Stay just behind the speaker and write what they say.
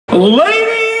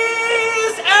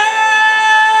Ladies and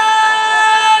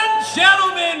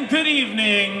gentlemen, good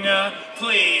evening.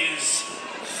 Please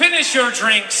finish your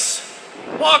drinks,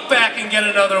 walk back and get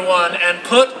another one, and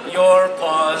put your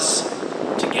paws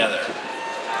together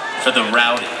for the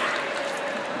rowdy,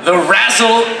 the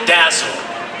razzle-dazzle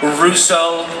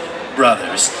Russo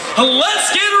Brothers.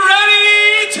 Let's get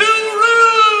ready to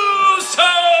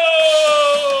Russo!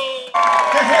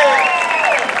 Hey.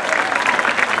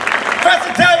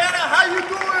 Professor Taliana, how you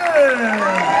doing?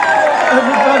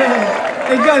 Everybody,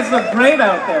 hey, you guys look great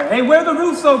out there. Hey, we're the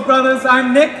Russo Brothers.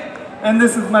 I'm Nick, and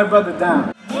this is my brother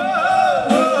Don. Whoa,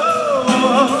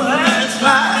 let's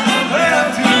fly well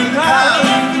to the clouds,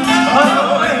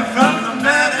 away from the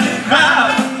maddening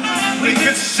crowd. We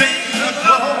could sing the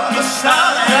glow of the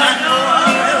starlight. I know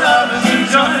our love is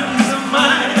enjoying peace of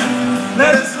mind.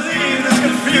 Let us leave this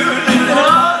confusion and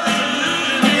all this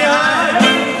illusion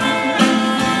behind.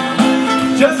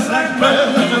 Just like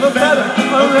birds of a feather,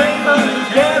 a rainbow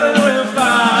together we'll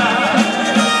fly.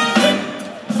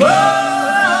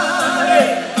 Whoa,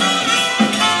 hey.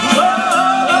 Whoa,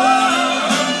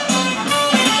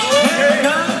 here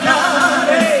comes God,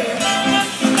 hey.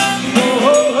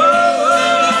 Whoa,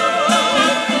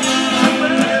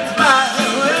 let's fly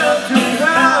well to the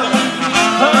clouds,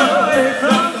 away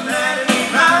from the maddening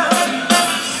crowd.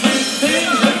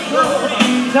 Things that grow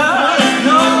dark,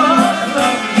 no one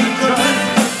loves you.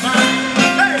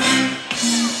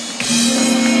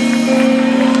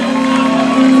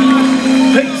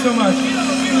 Thank you so much. You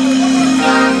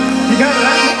got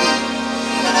that?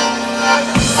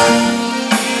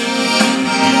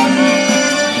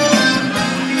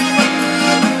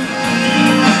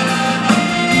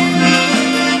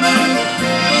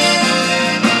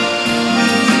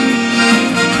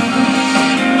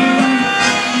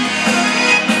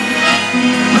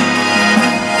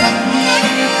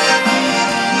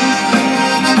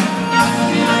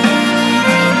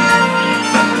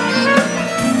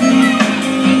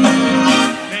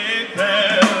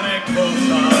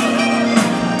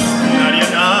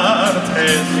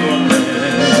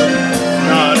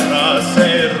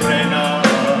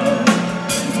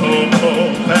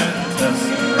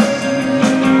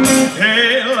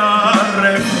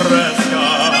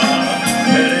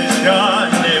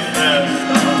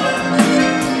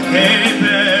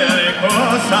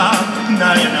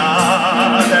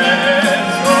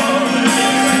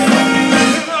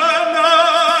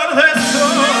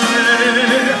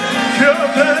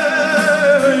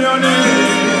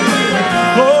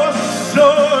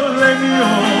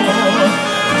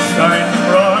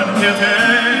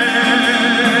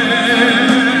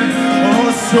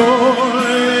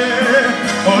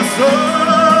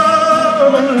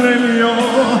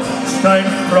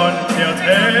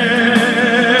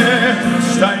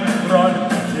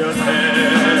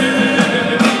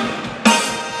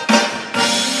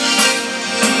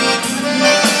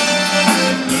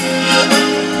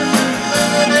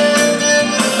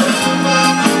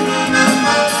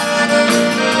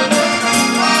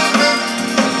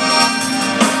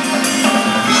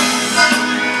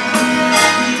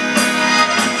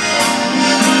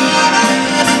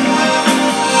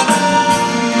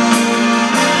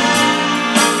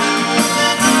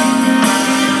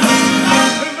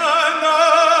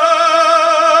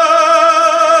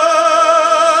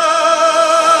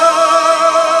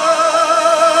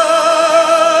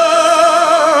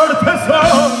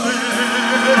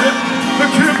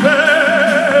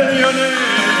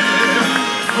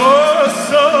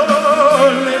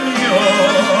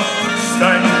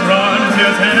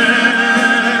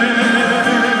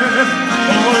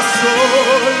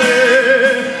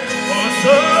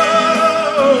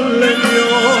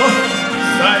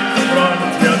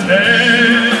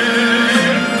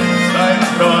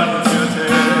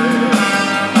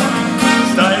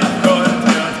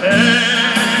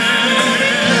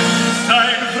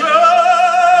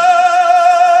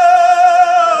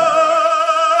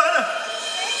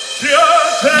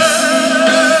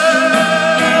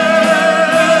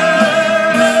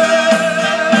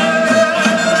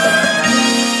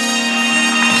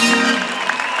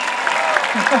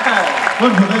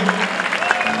 Wonderful, thank you.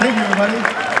 Thank you, everybody.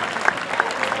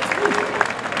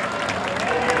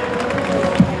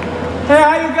 Hey,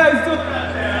 how you guys doing out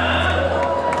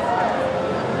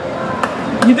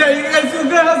there? You guys doing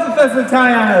good? How's the Festa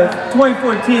Italiana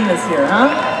 2014 this year, huh?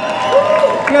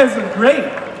 You guys look great.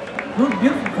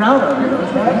 Beautiful crowd out here, don't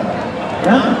you?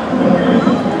 Yeah?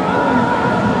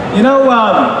 You know,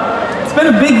 it's been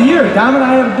a big year. Dom and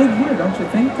I had a big year, don't you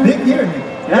think? Big year, Nick.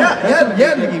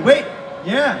 Yeah, Nicky. Wait.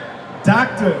 Yeah,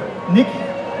 Dr. Nicky.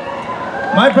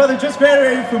 My brother just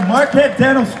graduated from Marquette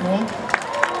Dental School.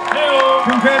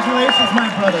 Congratulations, my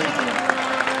brother.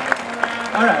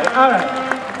 All right.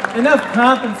 Enough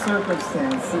pomp and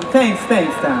circumstance. Thanks,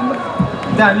 Don. But,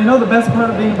 Don, you know the best part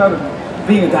of being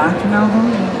a doctor now,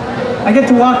 though? I get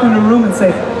to walk in a room and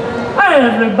say, "Hi,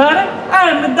 everybody.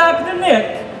 I'm the Dr.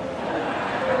 Nick."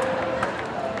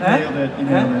 You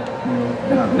nailed it.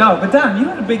 No, but Don, you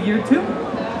had a big year too.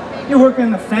 You're working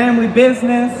in the family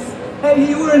business. Hey,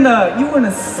 you were in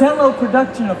a cello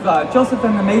production of Joseph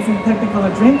and the Amazing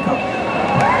Technicolor Dreamcoat.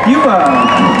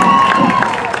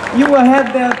 You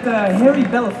had that Harry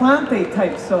Belafonte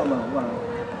type solo.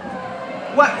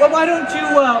 Why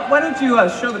don't you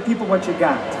show the people what you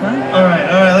got? Huh? All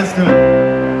right, let's do it.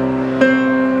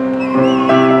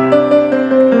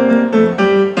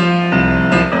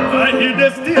 I hear the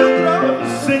steel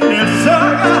drums sing their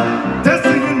song. The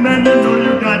singing man, you know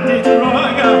you got it wrong.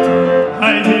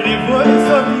 I hear the voice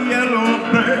of the yellow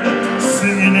bird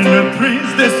singing in the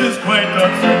breeze. This is quite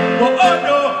absurd. Oh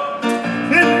no,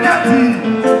 it's nothing.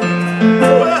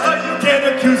 Well, you can't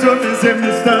accuse of this,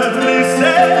 Mr. Lee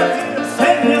said.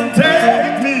 Say him,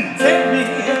 take me.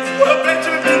 Well, bet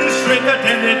you feel it straighter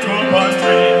than the two-part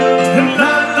tree.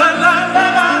 La la la la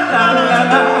la la la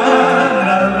la la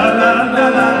la la la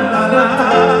la la la.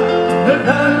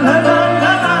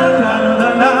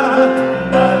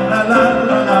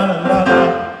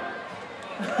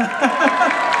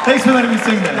 Thanks for letting me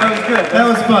sing that. That was good. That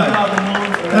was fun.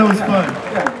 That was fun.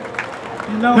 Yeah.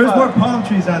 You know, There's more palm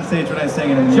trees on stage when I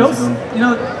sang it in the musical.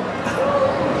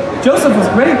 Joseph was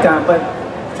great, Don, but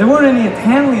there weren't any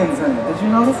Italians in it. Did you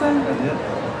notice that? I did.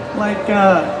 Like,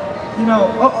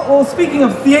 speaking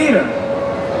of theater,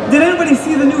 did anybody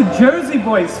see the new Jersey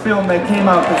Boys film that came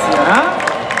out this year, huh?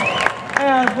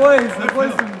 Yeah, the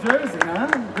boys from Jersey, huh?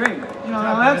 Great. You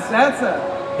know,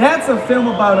 that's a film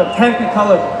about a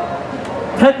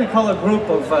Technicolor group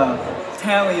of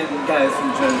Italian guys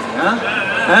from Jersey, huh?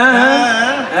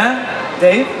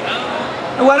 Dave?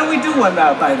 Why don't we do one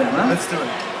by them, huh? Let's do it.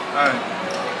 All right.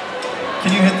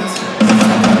 Can you hit this?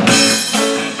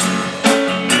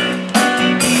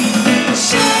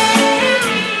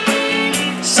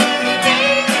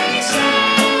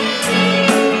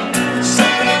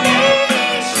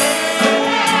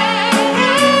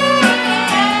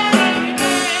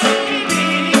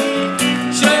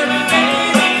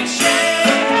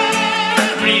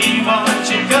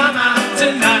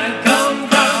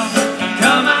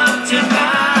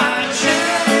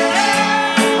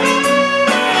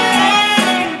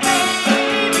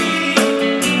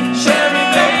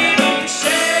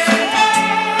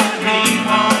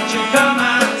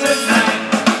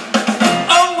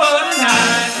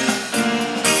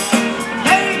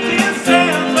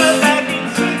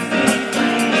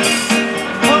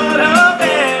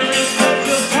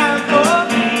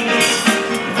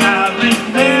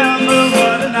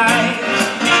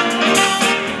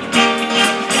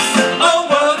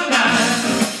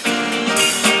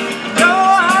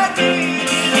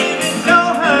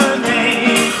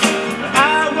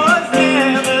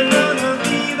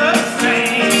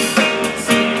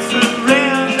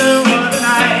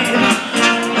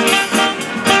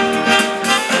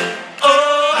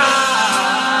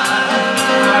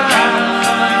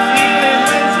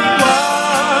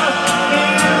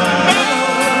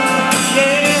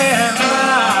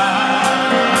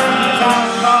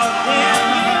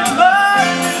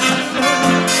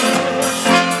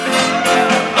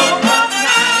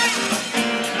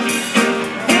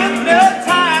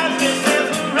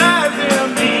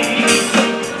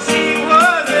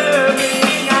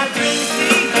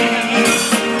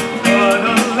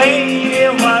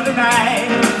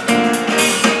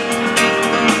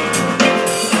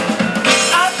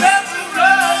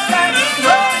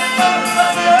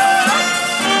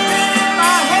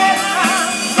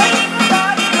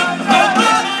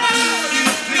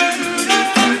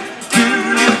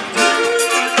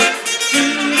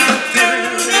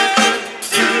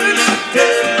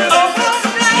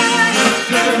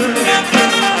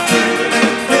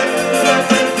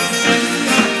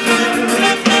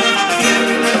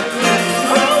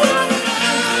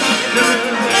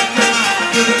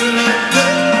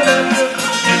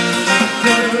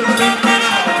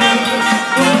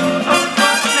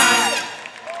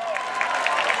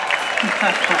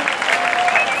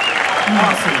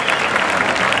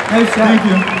 Nice job. Thank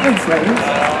you. Thanks, ladies.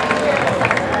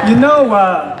 You know,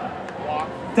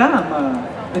 Dom,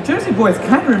 the Jersey Boys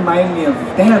kind of remind me of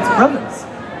Dad's brothers.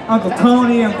 Uncle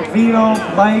Tony, Uncle Vito,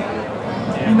 Mike.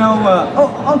 You know,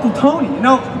 Uncle Tony, you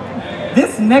know,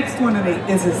 this next one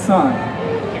is his son.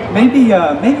 Maybe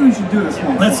we should do this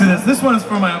one. Let's do this. This one is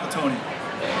for my Uncle Tony.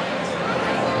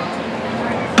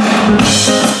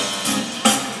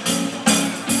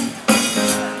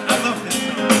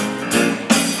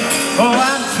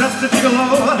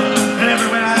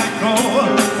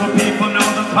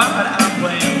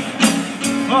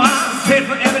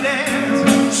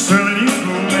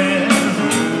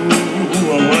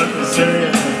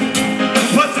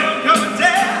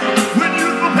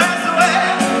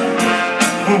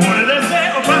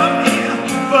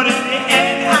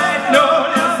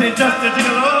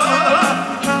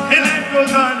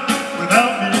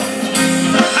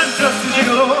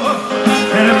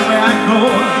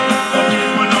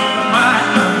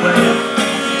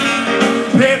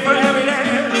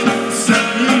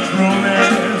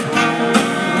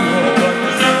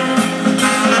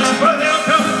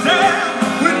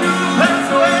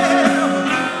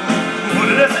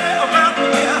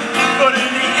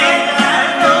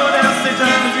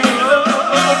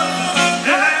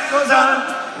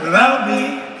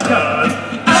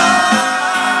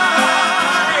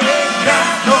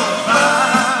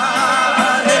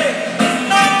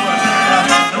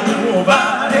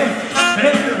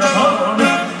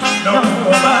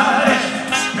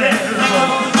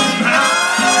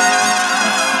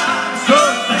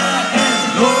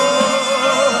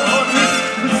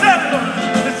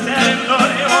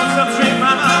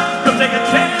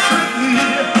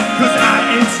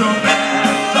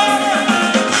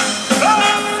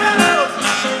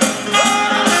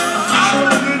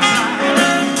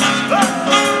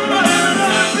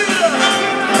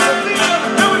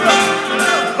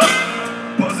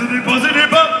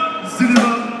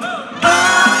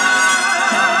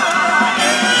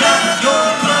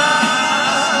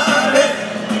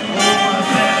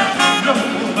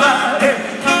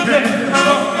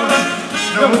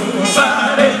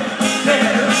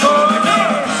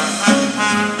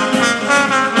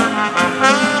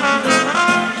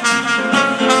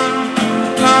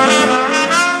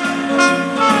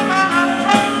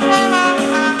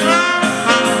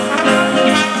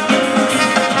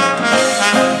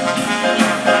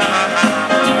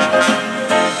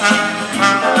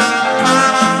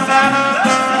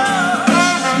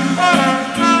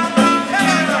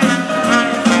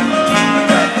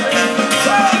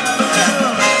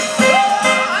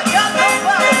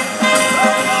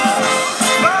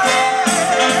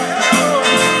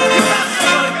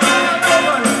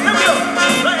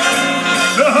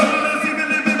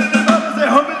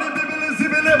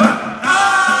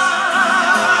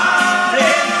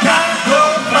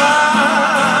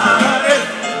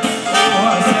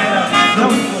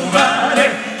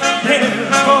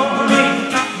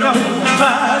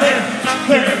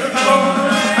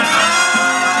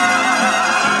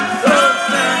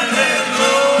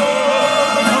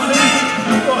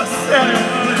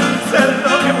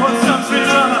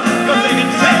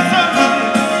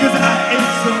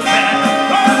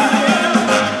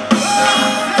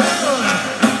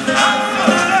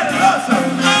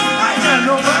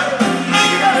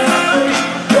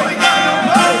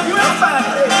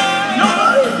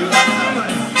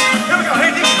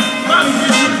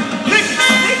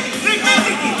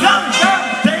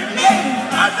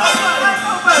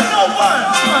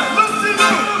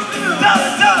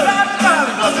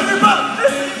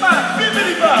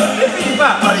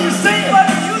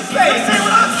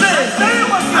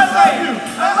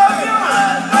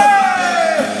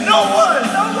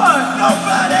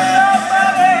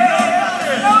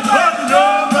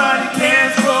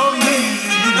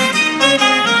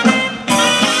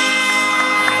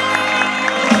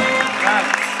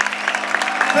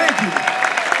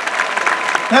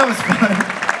 That was fun.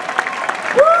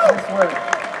 Nice work.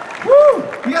 Woo!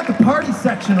 We got the party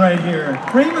section right here.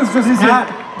 Freeman's just got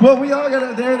it. Well, we all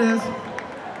got it. There it is.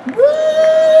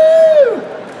 Woo!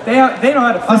 They know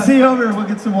how to. I'll see you over. We'll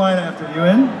get some wine after. You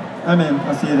in? I'm in.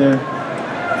 I'll see you there.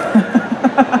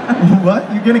 What?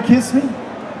 You're gonna kiss me?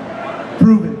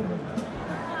 Prove it.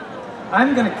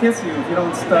 I'm gonna kiss you if you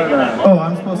don't start. Oh,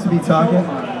 I'm supposed to be talking?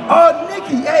 Oh,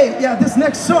 Nikki, hey, yeah, this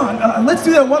next song, let's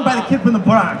do that one by the kid from the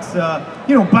Bronx.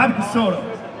 You know, Bobby Casoto.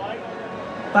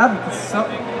 Bobby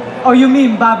Casoto. Oh, you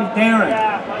mean Bobby Darin?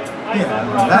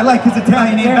 Yeah, I like his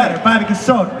Italian name better, Bobby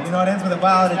Casoto. You know, it ends with a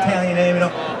wild Italian name, you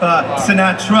know.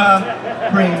 Sinatra,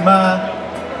 Prima,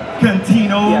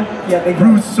 Cantino,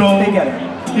 Russo, they get it.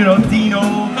 You know, Dino.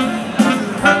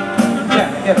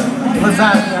 Yeah, get it.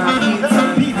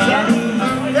 Lasagna, pizza.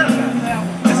 Yeah.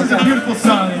 This is a beautiful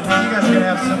song, and you guys are gonna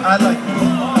have some. I like it.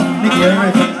 Nikki, are you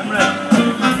ready? I'm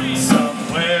ready.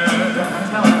 Somewhere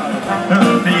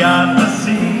beyond the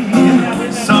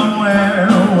sea, somewhere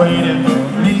waiting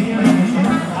for me.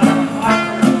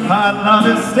 Our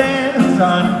love stands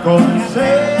on golden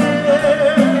sail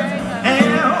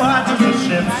and watches the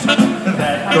ships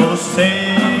that go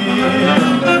sail.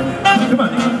 Come on,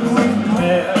 Nikki.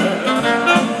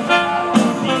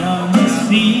 Beyond the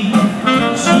sea,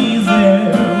 she's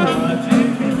there watching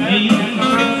for me.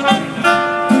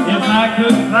 If I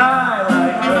could fly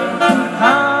like her,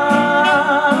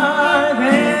 dive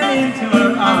into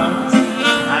her arms, I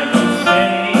could say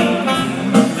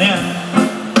then.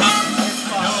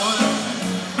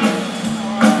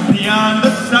 Beyond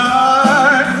the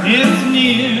stars, it's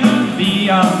near.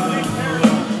 Beyond the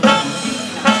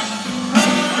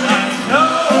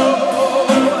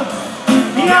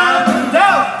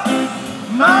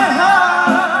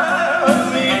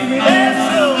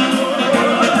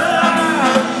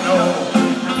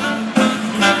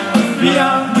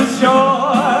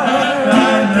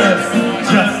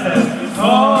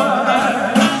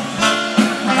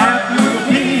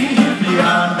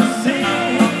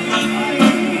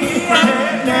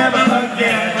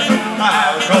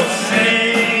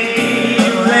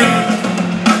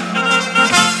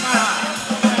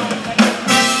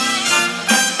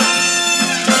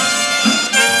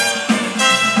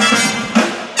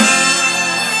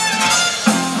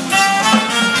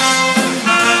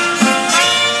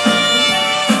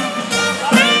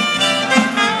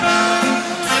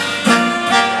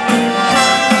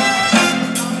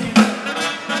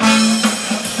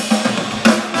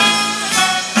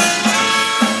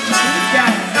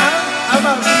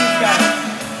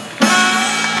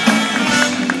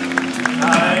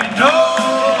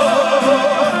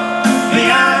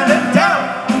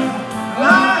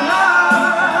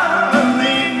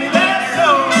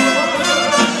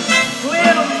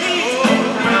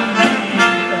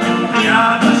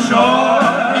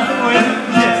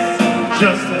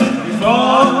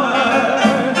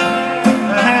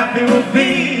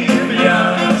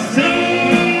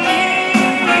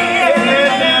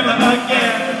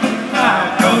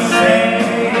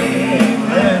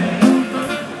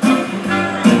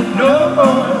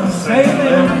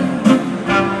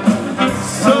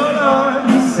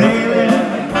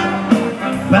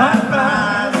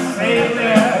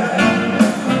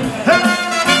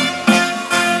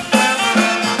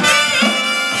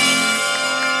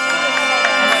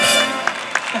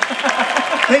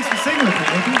Thanks for singing with me,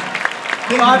 Nikki.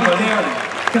 Bobby Darin.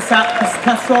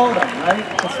 Casoto, right?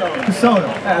 Casoto.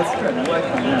 Yeah, that's good. I like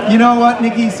that. You know what,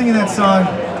 Nikki? Singing that song,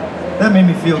 that made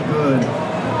me feel good.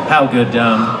 How good,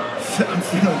 Dom? I'm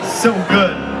feeling so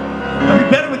good. I'll be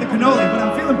better with the cannoli, but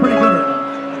I'm feeling pretty good right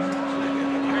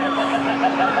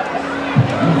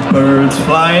now. Birds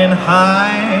flying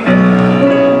high,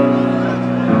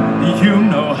 you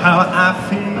know how I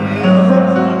feel.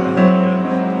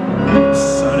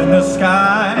 Sun in the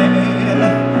sky,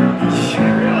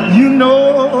 you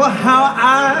know how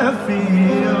I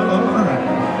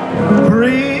feel.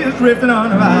 Breeze drifting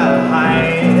on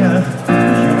by, you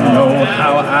know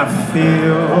how I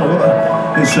feel.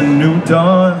 It's a new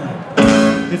dawn,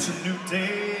 it's a new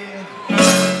day,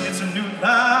 it's a new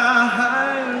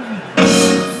life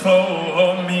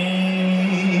for me.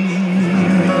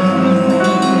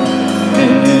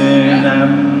 And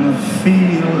I'm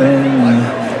feeling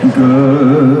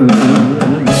good.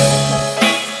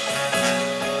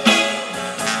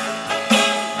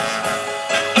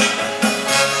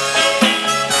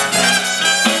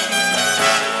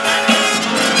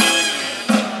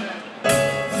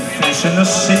 Fish in the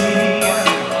sea,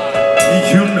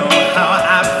 you know how I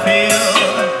feel.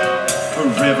 A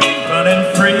river running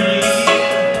free,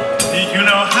 you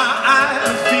know how I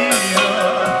feel.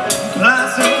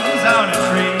 Blossoms on a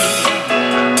tree,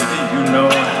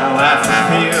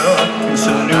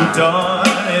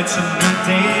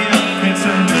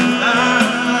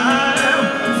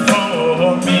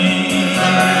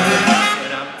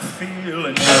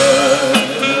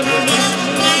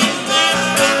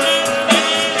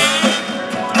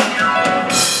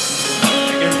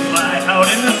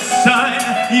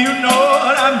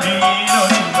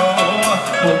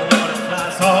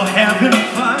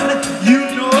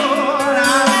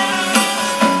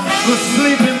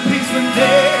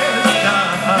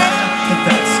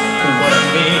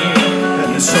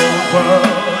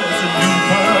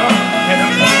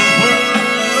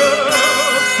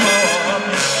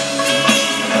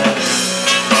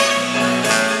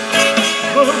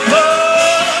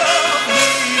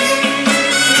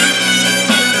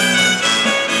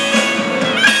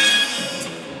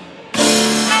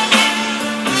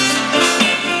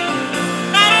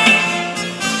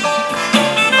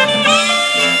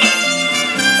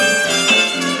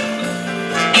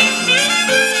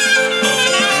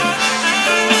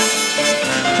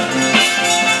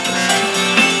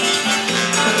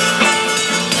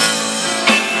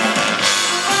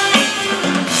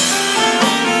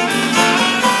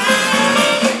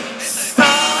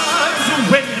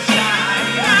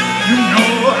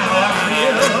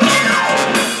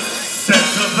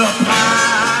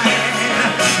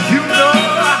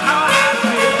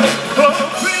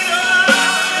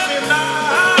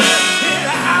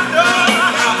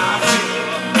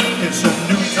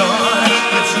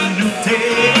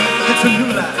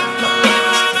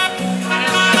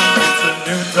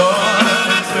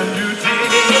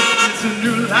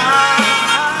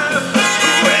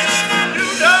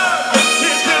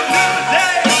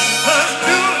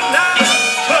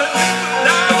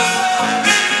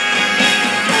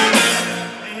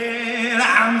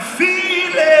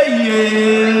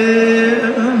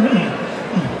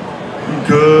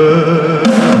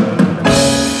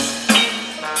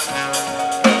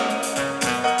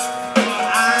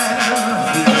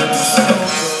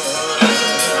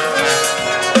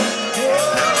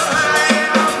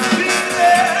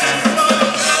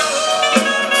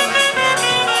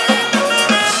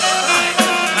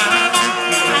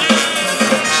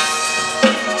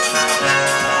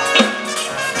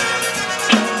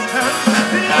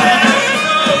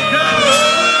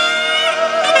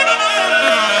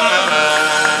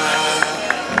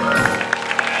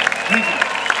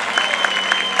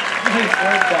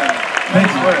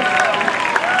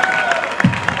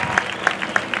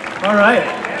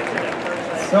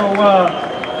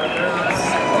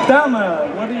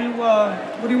 What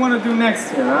do you want to do next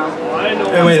here?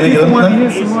 Hey, wait, People want to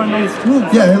hear some more nice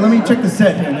tunes. Yeah, let me check the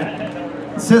set here.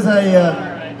 It says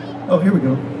oh, here we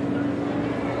go.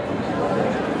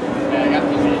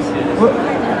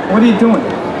 What are you doing?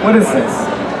 What is this?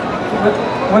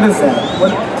 What is that?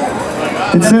 What?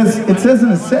 It says in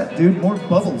the set, dude, more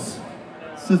bubbles.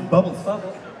 It says bubbles.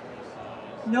 Bubbles?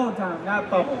 No, Don, not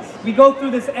bubbles. We go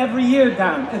through this every year,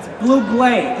 Don. It's blue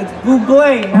glay. It's blue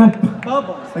glay, not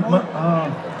bubbles. Like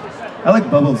I like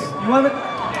bubbles. You want to?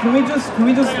 Can we just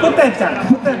put that down?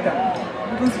 Put that down.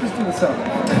 Let's just do this up.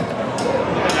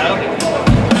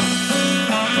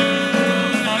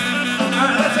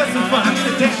 Let's have some fun. I'm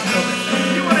gonna dance over.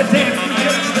 You wanna dance? You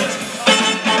get it.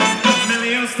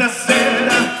 Millions to said,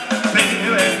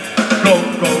 baby, go,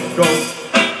 go, go.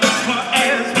 For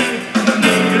as we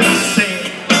need to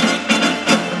sing,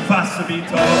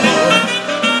 Vasabito.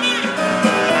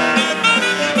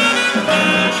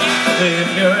 If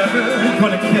you're ever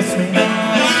gonna kiss me,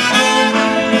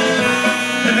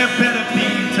 then it better be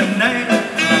tonight.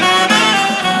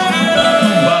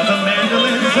 While the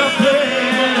mandolins are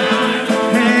playing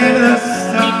and the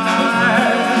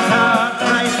stars are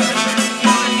bright.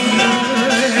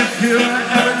 If you're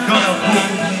ever gonna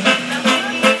hold me,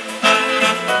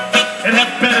 then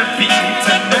it better be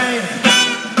tonight.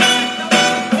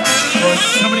 Or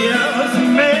somebody else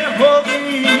may hold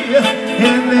me,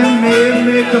 and they may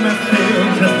make them feel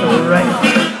just right.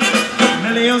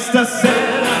 Millions to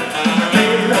said,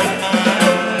 baby,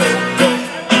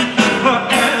 or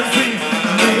as we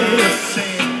may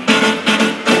sing,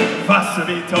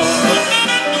 Vasabito.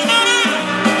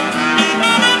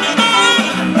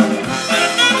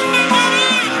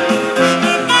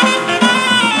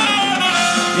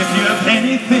 If you have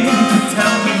anything to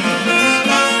tell me,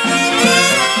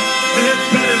 then it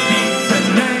better be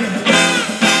tonight.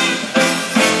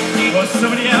 Or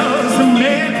somebody else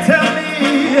may tell me,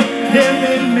 and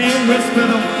they may whisper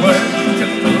the words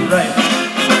just right.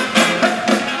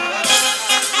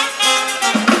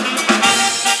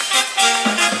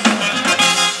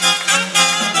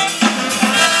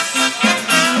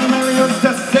 Millions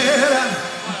to said,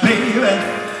 baby,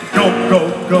 go, go,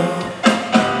 go.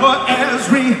 Or as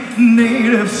we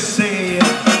natives say,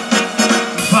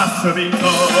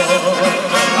 Vasabito.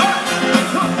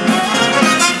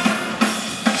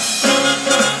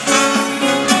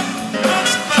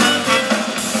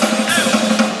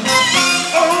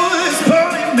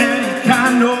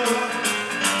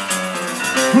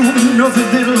 Who knows a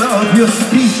little of your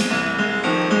speech?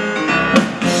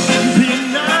 Be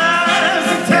nice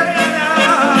Italian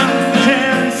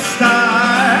and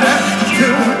start to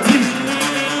teach.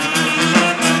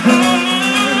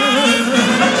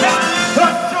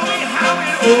 Show me how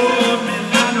it all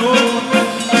Milano.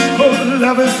 Oh,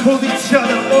 lovers hold each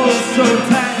other oh so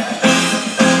tight.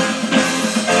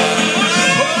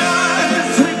 Oh,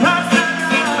 sweet pasta.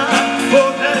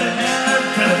 Oh, that it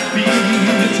better be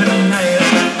tonight.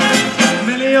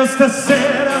 Just a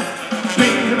set up,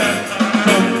 baby,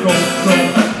 go, go, go.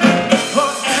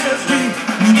 Or as we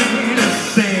need to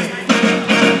say,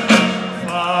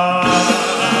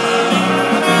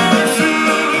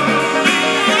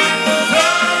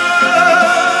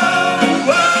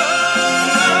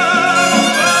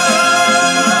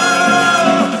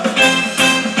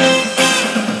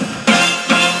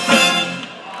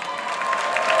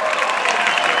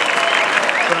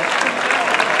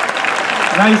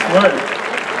 Nice work.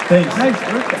 thanks. Nice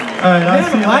work. All right, I'll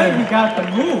see you Man, later. you got the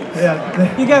moves.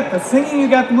 Yeah. You got the singing, you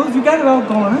got the moves, you got it all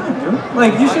going on, dude.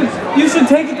 Like you should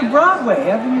take it to Broadway.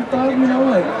 Haven't you thought,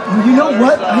 like? You know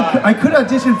what? I could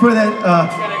audition for that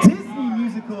Disney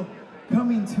musical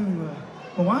coming to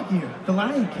Milwaukee here, The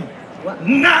Lion King.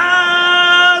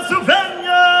 Na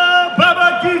Suvenya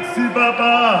Baba Kitsi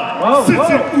Baba. Whoa,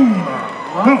 whoa.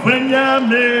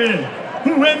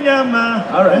 All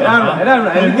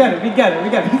right. We get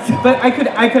it. But I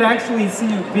could actually see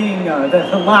you being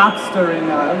the lobster in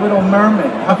Little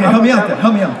Mermaid. Okay, help me out there.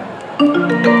 Help me out.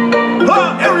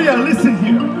 Oh, Ariel, listen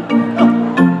here.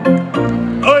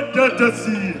 Under the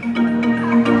sea.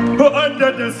 Oh,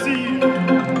 under the sea.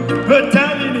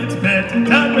 Down in its bed,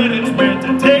 down when it's wet,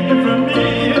 take it from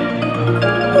me.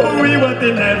 Oh, we want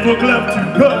the land for club to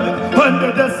hug.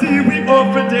 Under the sea, we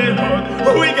offer their hug.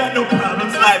 Oh, we got no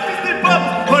problems. Life is the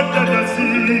bubble under the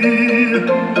sea.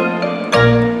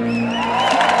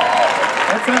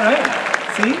 That's all right.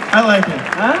 See? I like it.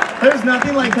 Huh? There's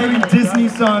nothing like hearing Disney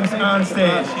songs on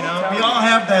stage, you know? We all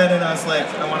have that in us, like,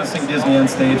 I want to sing Disney on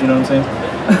stage, you know what I'm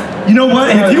saying? You know what?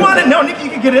 If you want to know, Nick, you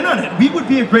could get in on it. We would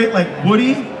be a great, like,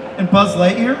 Woody and Buzz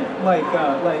Lightyear. Like,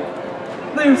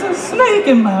 there's a snake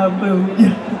in my boot.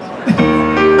 Yeah.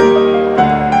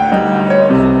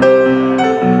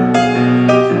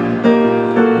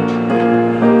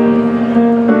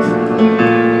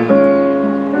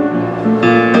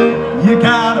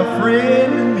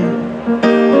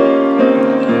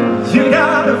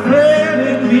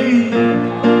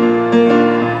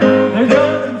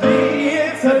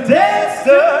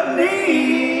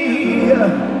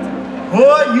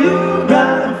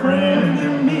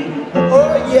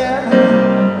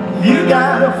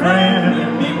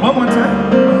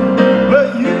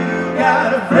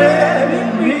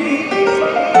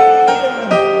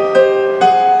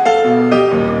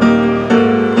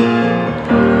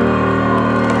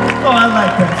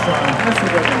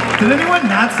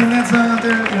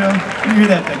 hear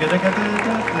that?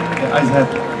 I just had.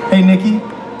 Hey, Nikki.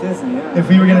 Disney, yeah. If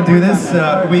we were gonna do this,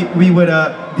 we would.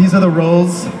 These are the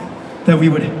roles that we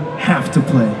would have to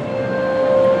play.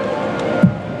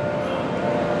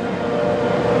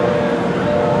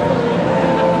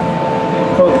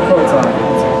 Quotes on.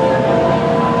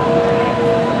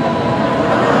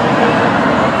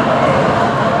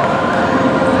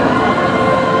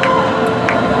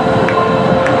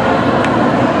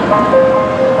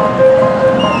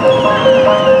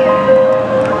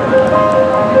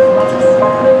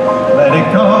 Let it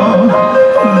go,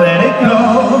 let it go.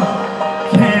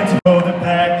 Can't hold it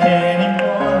back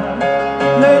anymore.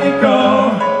 Let it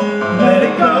go, let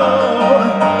it go.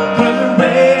 Put the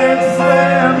rain,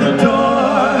 slam the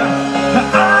door.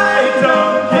 I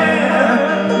don't care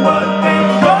what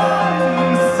they're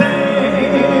going to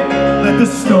say. Let the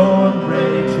storm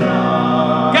rage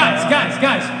on.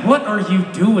 Guys, what are you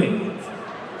doing?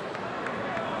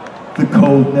 The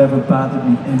cold never bothered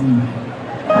me anyway.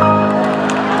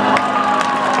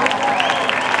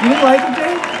 You didn't like it,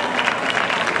 Jake?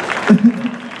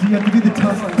 Do you have to do the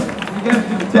tough? You gotta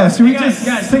do the Yeah, should we Guys,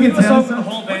 just sing it let's down? open the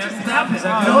whole band.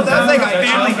 No, that's like a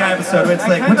Family Guy episode where it's I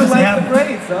like, what kind of just like the happened?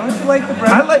 braids, don't you like the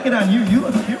braids? I like it on you. You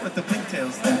look cute with the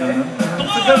pigtails thing going on.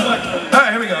 It's a good look. All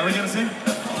right, here we go. Are we gonna sing?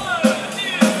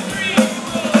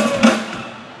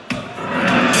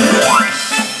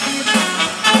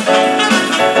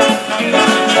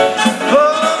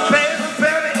 Oh, baby,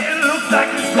 baby, it looks like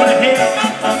it's gonna hit.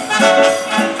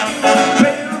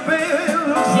 Baby, baby, it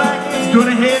looks like it's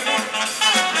gonna hit.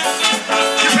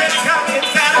 You better come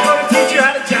inside. I'm gonna teach you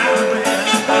how to jive with it.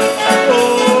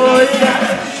 Oh, you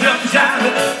gotta jump jive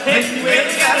it. Then you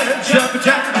really gotta jump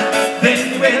jive it. Then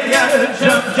you really gotta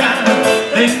jump jive it.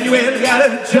 Then you really gotta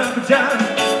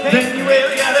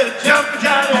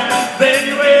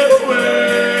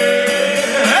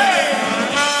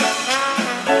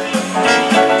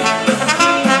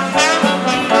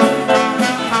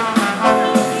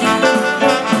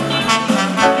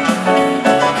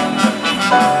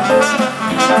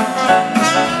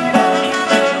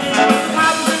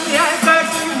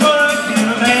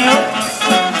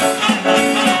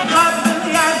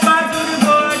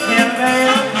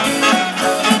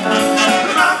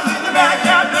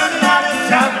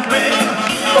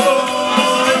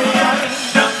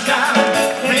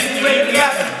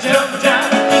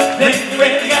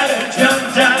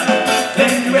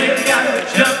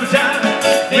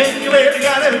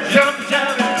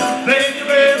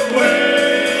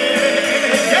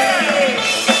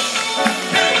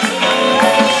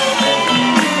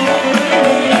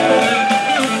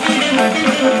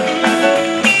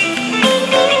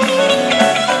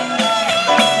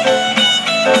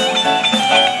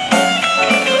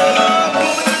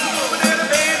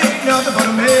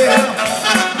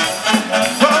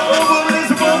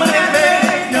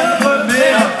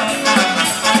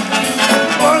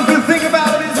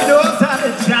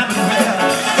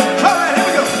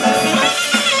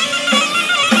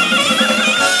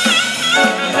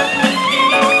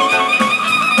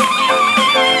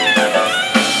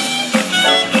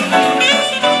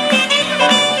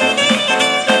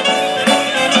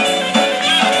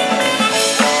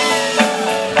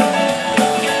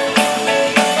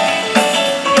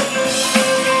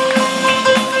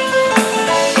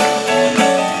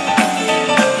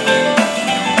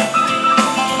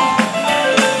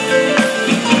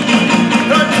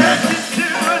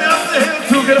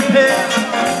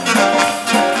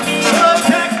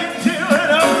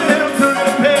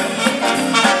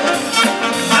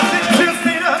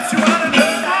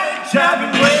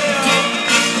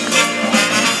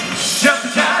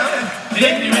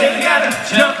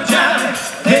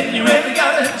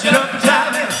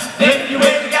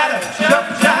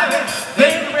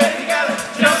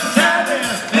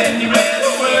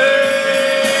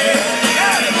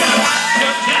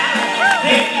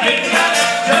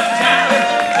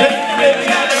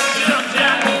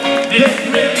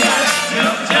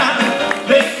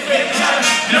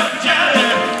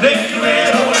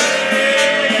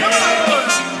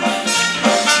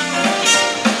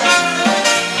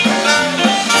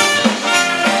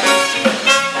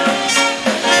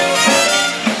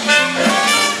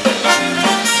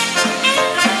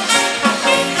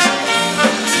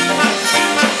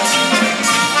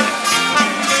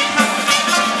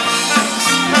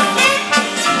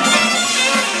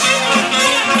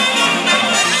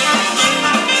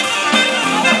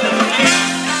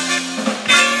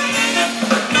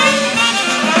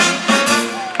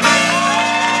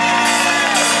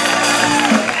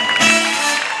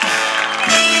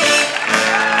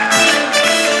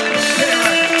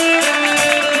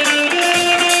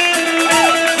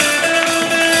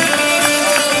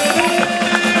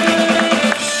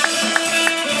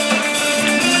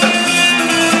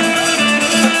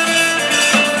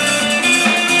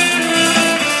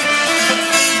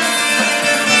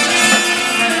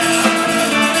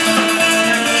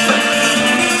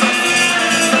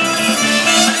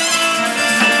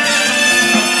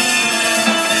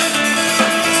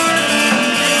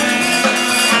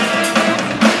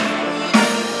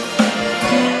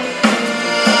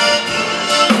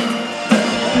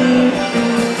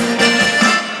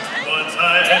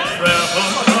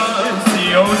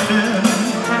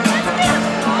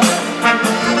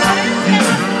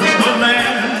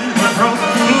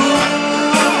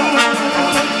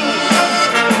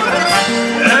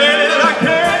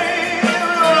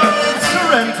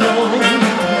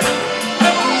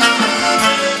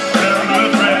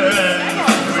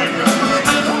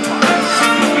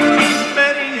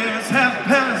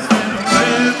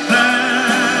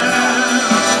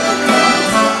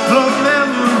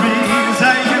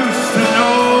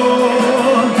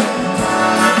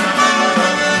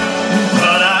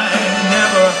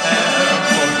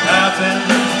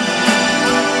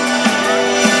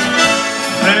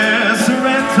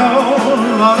told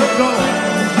long ago,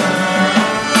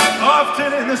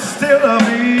 often in the still of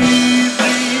the evening.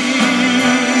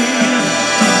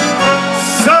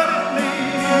 Suddenly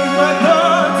my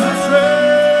thoughts astray,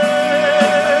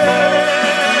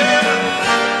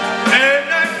 and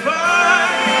I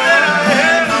find that I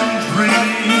am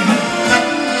dreaming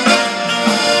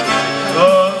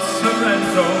of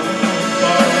Sorrento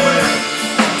far away.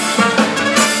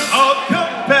 I'll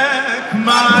come back,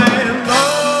 my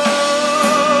love,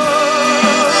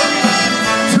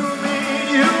 to meet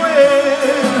you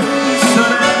in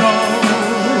Sorrento.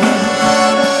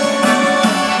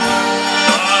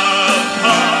 I'll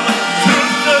come to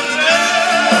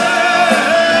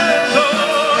Sorrento,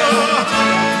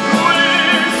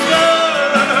 whisper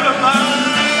my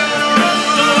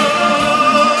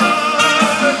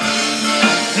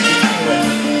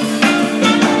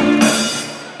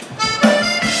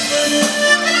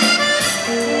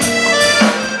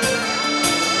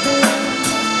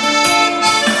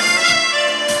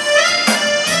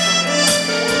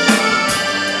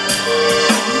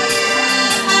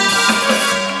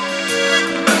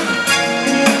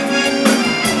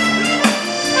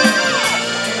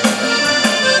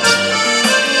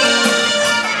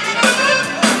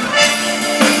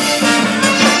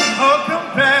I'll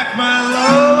come back, my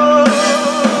love,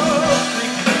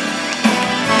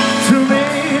 to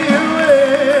meet you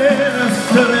in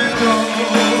Sorrento.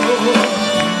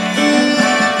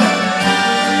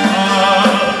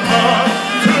 I'll come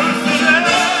to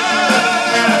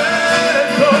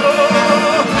Sorrento,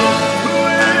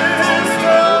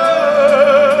 whisper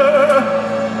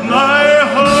my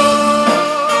heart.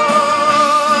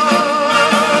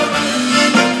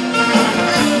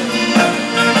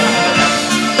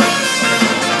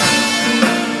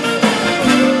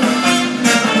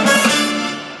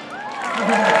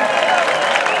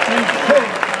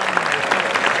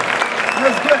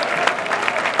 That's good.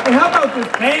 Hey, how about this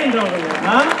band over there,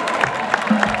 huh?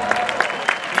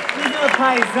 These are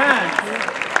paisans.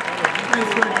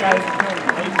 Nice work, guys.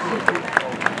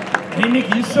 Hey Nick,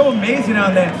 you're so amazing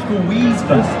on that squeeze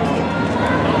bus.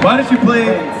 Why don't you play?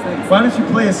 Thanks. Why don't you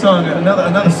play a song,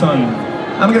 another song?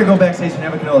 I'm gonna go backstage and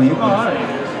have a cannoli. You Oh, all right.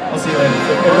 I'll see you later.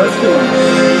 Okay, let's do it.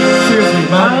 Seriously,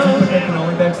 Mom, did you put that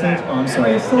cannoli backstage? Oh, I'm Are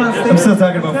sorry. you still on stage? I'm still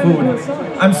talking about Is that food. what song?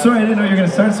 I'm sorry, I didn't know you were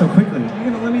gonna start so quickly. You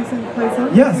gonna let me play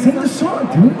something? Yeah, sing the song,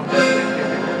 dude.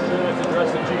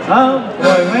 A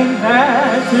boy went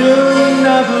back to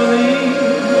Napoli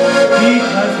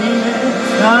because he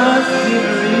missed the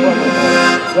scenery,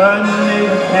 the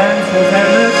native dances and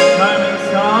the charming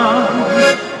song.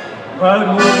 But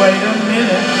wait a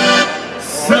minute,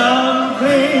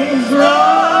 something's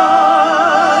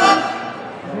wrong.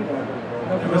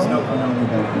 There was no cannoli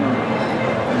back then.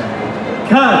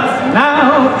 'Cause now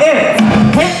it's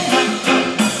hit.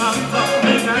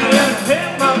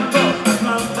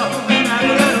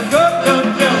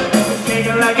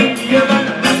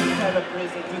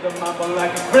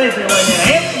 Like a crazy when you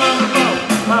hit mambo,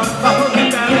 mambo, you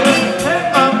gotta hit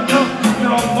mambo.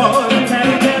 No more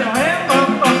Italian, hit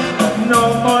mambo. No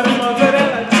more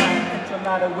mozzarella cheese.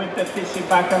 Enchilada with the fishy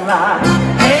bacala.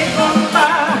 Hey mamma,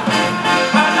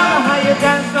 I know how you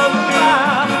dance so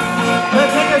far. But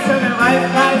take a second, right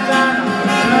down.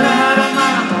 Learn how to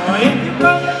mambo. If you're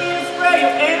gonna be a spray, you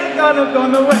ain't gonna go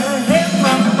nowhere. Hit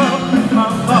mambo,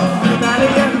 mambo,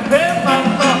 Italian, hit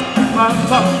mambo,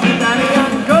 mambo,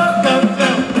 Italian, go.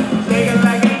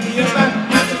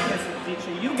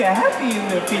 You get happy in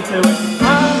the future with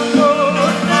mambo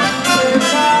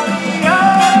Italiano.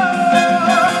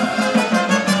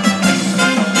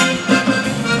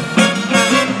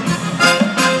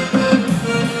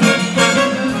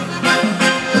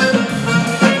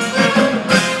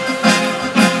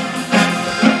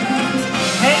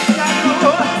 Hey,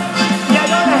 Chaco, you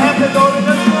don't have to go to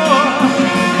the store.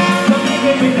 So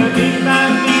give me the big man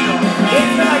vino.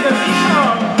 It's like a vino.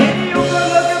 Maybe you go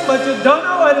looking, but you don't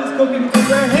know what it's cooking.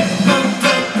 Hey,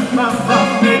 mambo,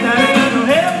 Italiano.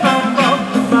 Hey, mambo,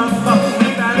 mambo,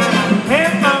 Italiano. Hey,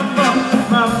 mambo,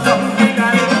 mambo,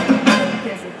 Italiano.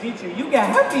 Yes, teacher, you get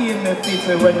happy in the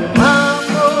future with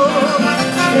mambo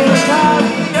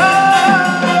Italiano.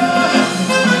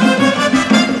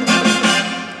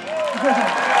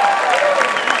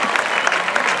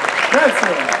 That's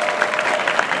it.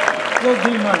 Little D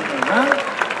money,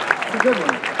 huh? It's a good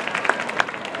one.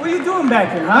 What are you doing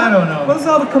back here, huh? I don't know. What's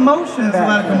all the commotion There's a back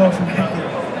lot of here? commotion back there.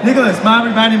 Nicholas, Mom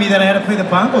reminded me that I had to play the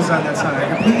bongos on that song. I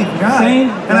completely forgot. Thank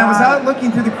And I was God. out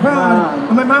looking through the crowd, Mom.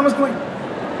 and my mom was going.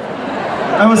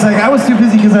 I was like, I was too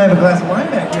busy because I have a glass of wine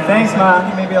back here. Thanks, I was like,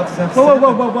 Mom. Maybe I'll just have to. Whoa, sit whoa,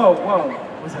 up whoa, whoa, whoa,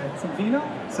 whoa. Was that Some vino?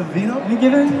 some vino? You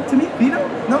giving it to me? Vino?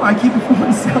 No, I keep it for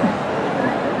myself.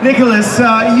 Nikolas,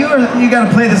 you got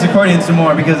to play this accordion some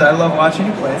more because I love watching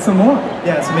you play. Some more.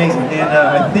 Yeah, it's amazing. And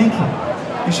I think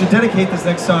you should dedicate this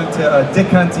next song to Dick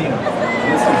Contino.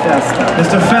 Mr. Festa.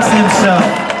 Mr. Festa himself.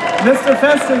 Mr.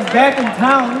 Festa's back in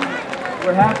town.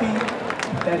 We're happy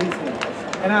that he's here.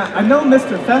 And I know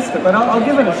Mr. Festa, but I'll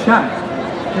give it a shot.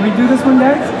 Can we do this one,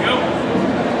 guys?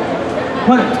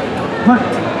 One,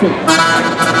 two.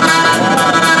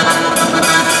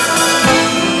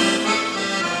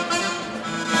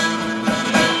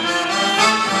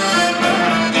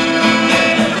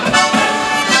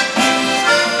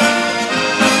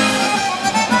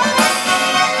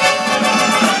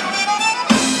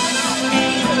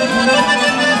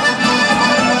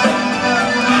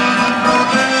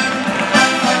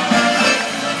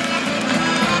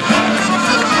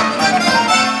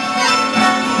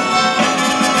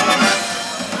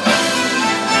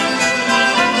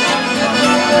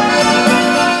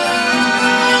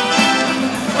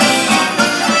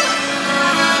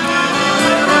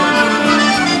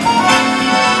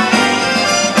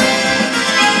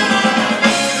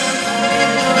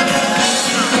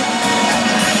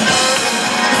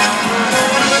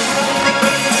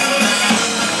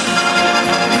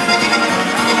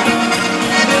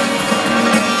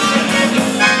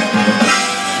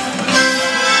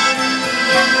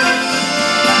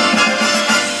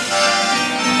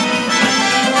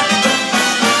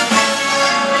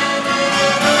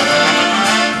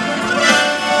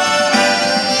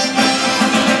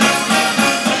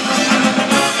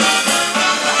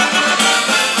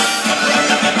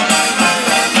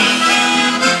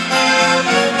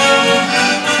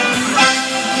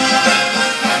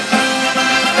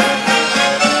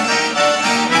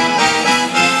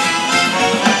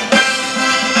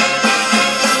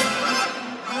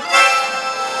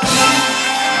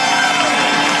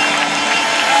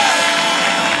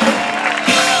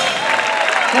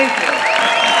 Thank you.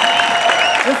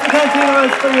 Mr. Contino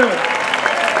is for you.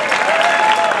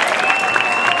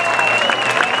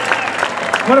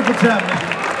 Wonderful job, man.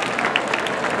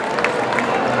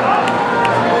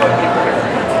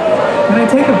 Can I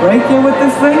take a break here with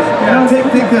this thing? Yeah,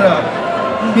 take that up.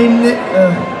 Hey, Nick,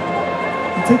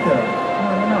 take that up.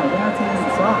 No, we're not taking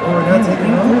this off. Oh, we're not taking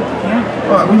it off?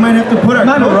 Yeah. Oh, we might have to put our I'm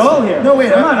on a coats roll on. here. No,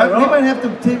 wait, I'm on a we roll. might have to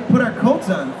put our coats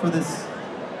on for this.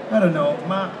 I don't know.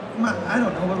 Ma, I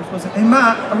don't know what we're supposed to. Hey,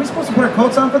 Ma, are we supposed to put our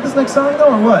coats on for this next song,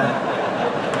 though, or what?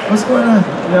 What's going on?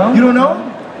 No. You don't know?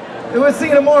 It was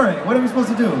singing Amore. What are we supposed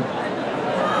to do?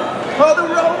 Oh, the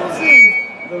roses!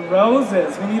 The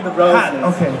roses. We need the roses. Hot.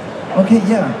 Okay. Okay,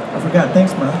 yeah. I forgot.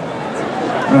 Thanks, Ma.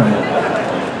 All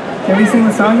right. Can we sing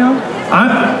the song now?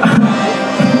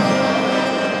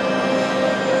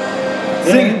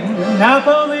 Sing it. In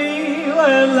Napoli,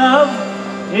 where love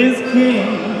is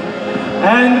king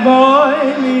and boy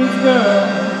meets girl,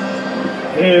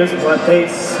 here's what they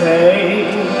say.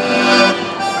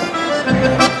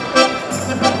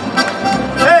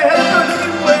 Hey,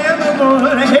 when the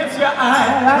moon hits your eye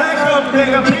like a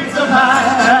bigger piece of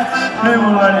pie, hey,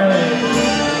 what it is.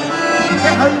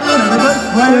 How you doing, everybody?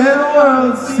 When the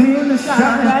world seemed to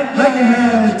shine like it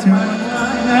had to.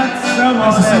 That's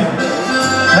somebody.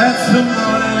 That's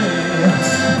somebody.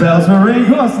 Bells were ringing.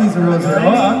 Who else needs a rose here?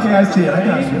 Oh, okay, I see it. I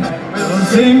got you.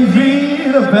 Sing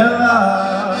Vita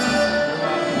Bella.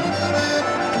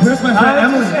 Where's my friend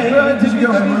Emily? Where did you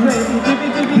go, Emily?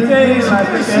 She's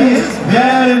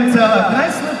bad and tough. Can I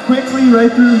slip quickly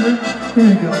right through here? Here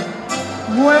you go.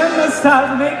 When the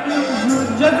stars make you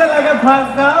just like a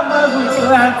pasta,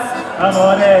 that's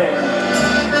amore.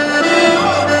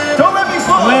 Don't let me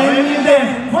fall. When you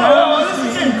dance, whoa, this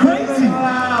is getting crazy.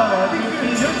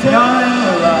 You're in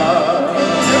love.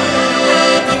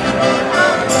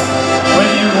 When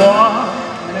you walk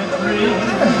in a dream,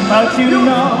 but you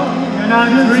know you're not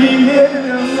dreaming,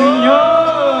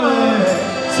 signore.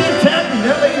 She attacked me.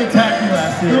 That lady attacked me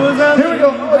last year. Here Here we go.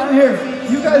 Oh, here.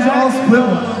 You guys all split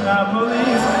one.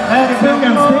 I think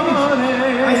on stage.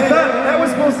 I thought that was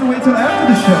supposed to wait till after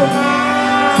the show.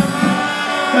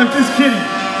 I'm just kidding.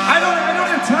 I don't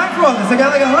have time for all this. I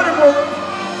got like 100 more.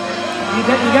 You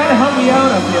gotta help me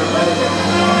out up here, buddy.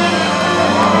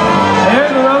 There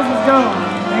the roses go.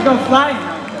 They go flying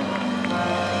out there.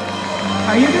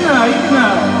 Are you gonna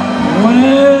when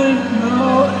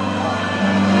no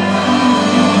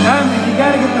Diamond, you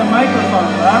gotta get the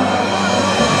microphone, huh?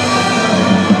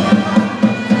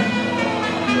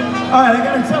 Alright, I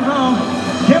gotta somehow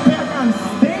get back on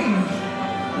stage.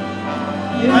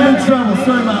 I'm in trouble.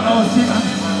 Sorry about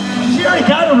she already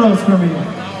got a rose for me.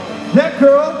 That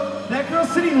girl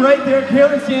sitting right there,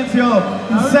 Kaylin Sancio,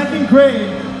 in second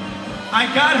grade, I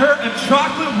got her a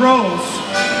chocolate rose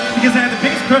because I have the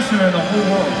biggest crush on her in the whole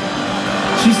world.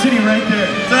 She's sitting right there.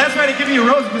 So that's why I give you a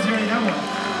rose, because you already have one.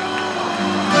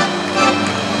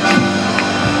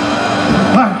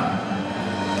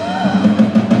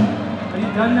 Are you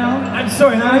done now? I'm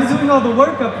sorry. I'm doing all the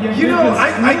work up here. You know,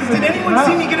 did anyone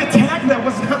see me get attacked? That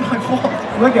was not my fault.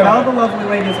 Look at all the lovely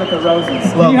ladies with the roses.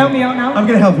 Can you help me out now? I'm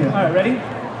gonna help you. All right, ready?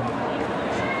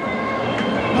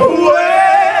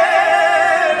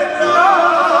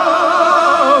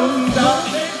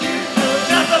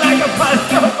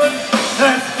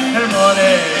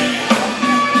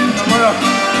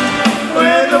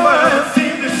 When the world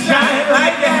seemed to shine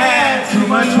like you had too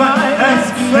much wine, that's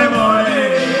the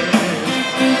morning.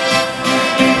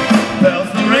 Bells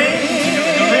the rain,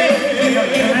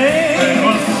 and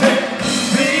we'll say,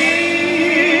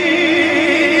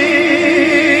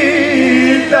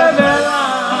 Vita Bella.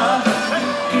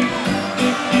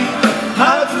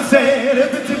 How to say it,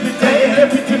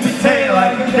 hippy-tippy-tay,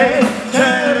 like a day,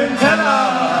 tarantella.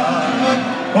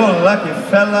 Oh, lucky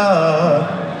fella.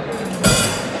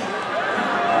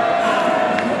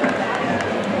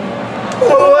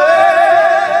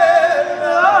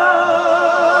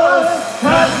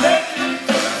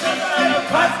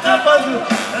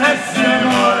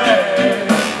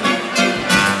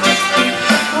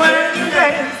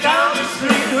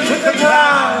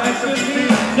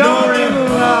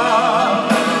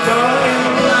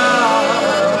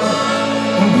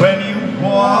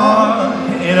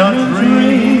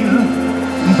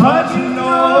 But you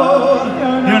know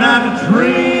you're not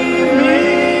dreaming,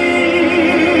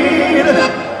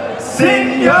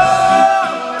 Signore.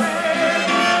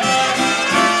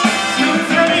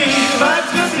 Scusami, but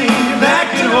you see back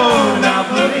at home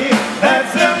Napoli.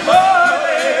 That's amore,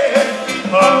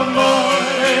 amore,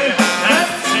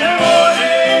 that's amore.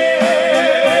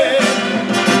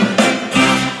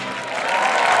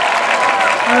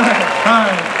 All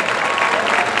right.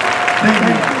 Thank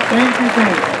you. Thank you.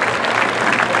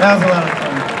 That was a lot of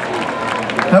fun.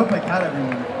 I hope I got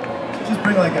everyone. Just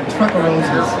bring like a truck of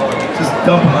roses. Just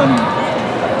dump them on me.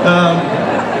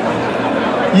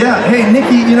 Yeah, hey,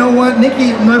 Nikki, you know what?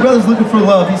 Nikki, my brother's looking for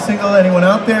love. He's single. Anyone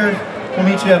out there? We'll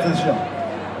meet you after the show.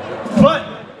 But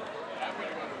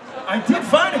I did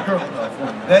find a girl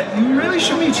that you really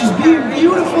should meet. She's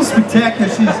beautiful, spectacular.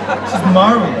 She's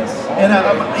marvelous. And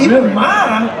even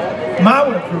Ma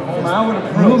would approve of this. Ma would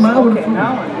approve. Ma would Okay, approve.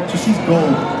 now So she's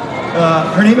gold.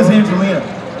 Her name is Angelina.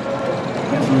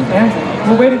 Angela.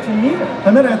 Well, where did you meet her?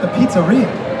 I met her at the pizzeria.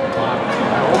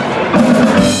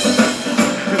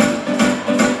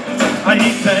 I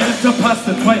eat the extra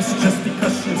pasta twice just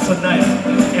because she's so nice,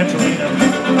 Angelina.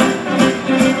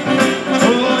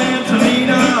 Oh,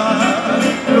 Angelina,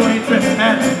 the waitress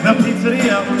at the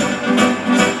pizzeria.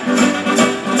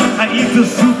 I eat the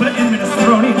super in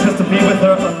minestrone just to be with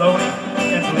her alone,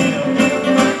 Angelina.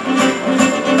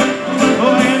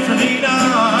 Oh, Angelina,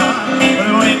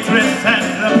 the waitress at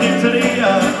the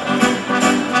pizzeria.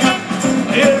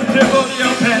 Here's the for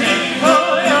your penny,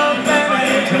 for your penny.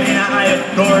 Angelina, I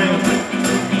adore you.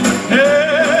 Oh,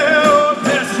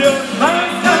 passion,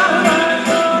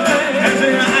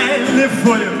 Angelina, I live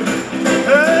for you.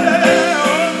 Oh,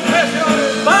 passion,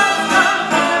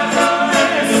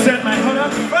 set my heart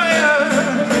on fire.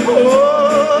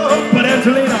 Oh, but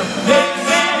Angelina,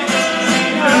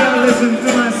 listen to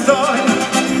my song.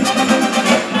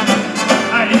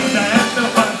 I eat the after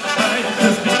fun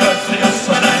just because she's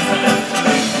so nice.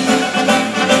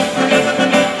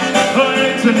 Oh,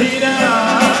 Angelina,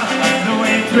 the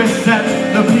waitress at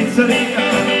the pizzeria.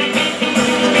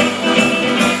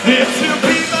 If you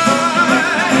be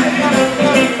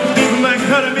my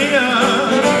Carmina,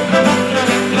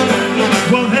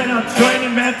 well then I'll join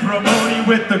in matrimony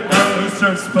with the girl who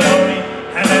serves spaghetti,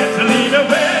 and Angelina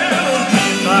will be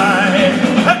mine.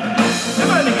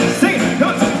 Come on, Nikki, sing it, come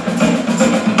on.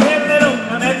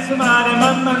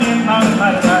 Mamma mia, mamma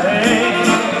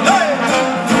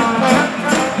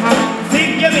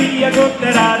Figlia mia,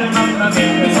 gotterare, mamma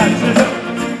mia, santo.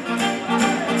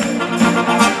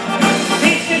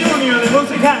 Dice Giugno, le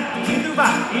musicanti, tu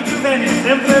vai, tu vieni,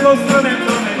 sempre lo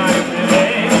strumento mi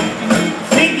mancherei.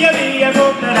 Figlia mia,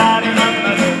 gotterare,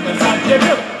 mamma mia,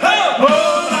 santo. Oh,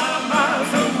 mamma,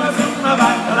 summa, summa,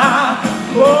 baccalà.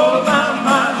 Oh,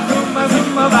 mamma, summa,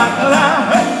 summa, baccalà.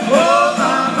 Oh,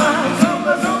 mamma,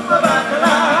 summa, summa,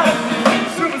 baccalà.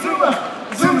 Summa, summa,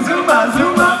 summa, summa,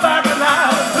 summa, baccalà.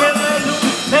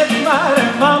 Nel mare,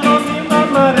 mamma mia,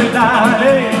 mamma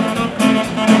redare.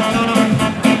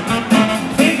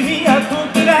 Figli mia,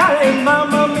 culturale,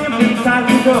 mamma mia,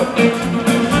 pintato.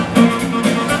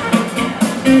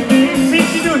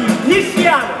 Sicci Giugno, gli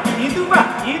scialo, i tu va,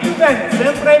 i tu bene,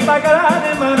 sempre baccalà,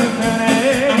 ne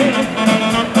mangiare.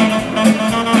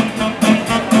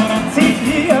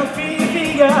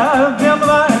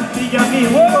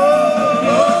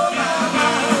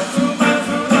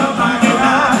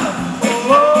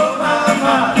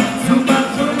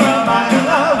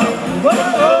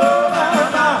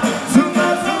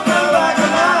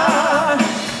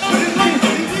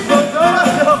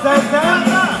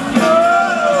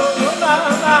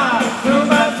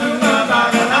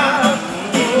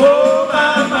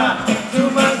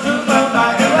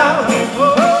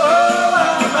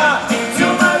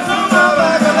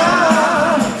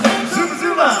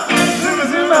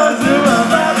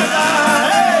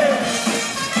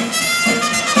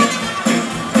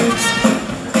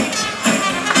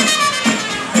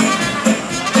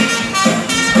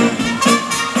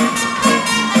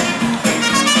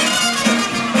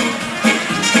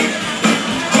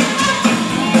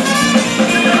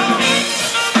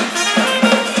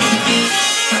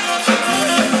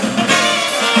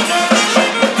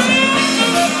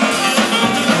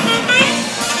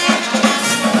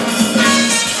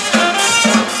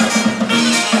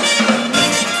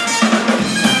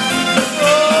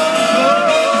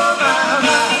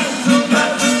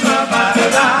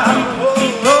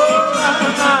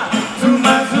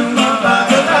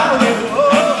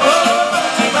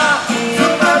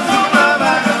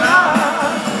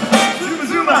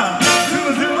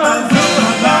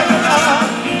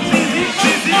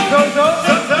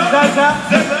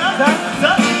 Some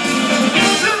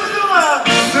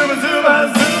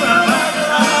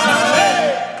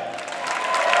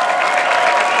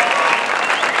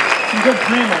good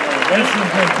primo there. That's some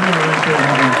good primo right there.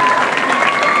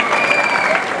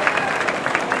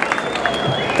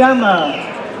 Damn,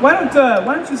 why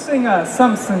don't you sing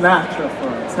some Sinatra for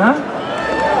us, huh?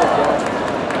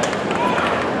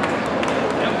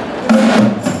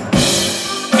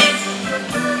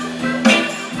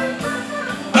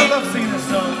 I love singing this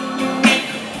song.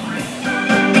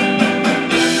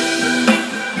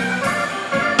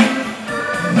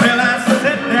 Well, I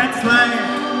said that's life.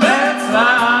 That's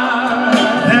life.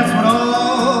 That's what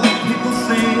all the people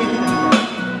say.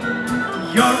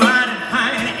 You're riding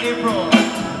high in April,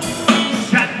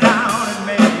 shut down in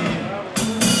May.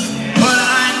 But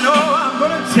I know I'm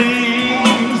gonna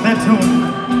change that tune.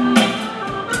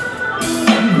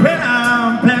 When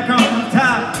I'm back on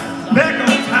top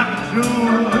of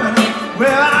June.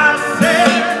 Well, I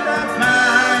said that's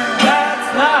life. That's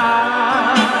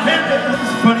life. And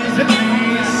as funny as it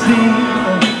may seem,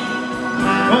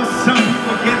 well, some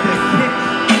people get their kick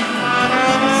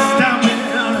stomping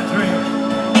on a drink.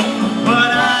 But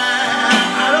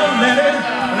I don't let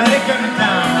it get me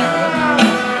down.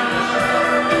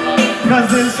 'Cause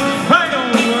this final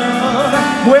world,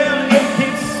 well, it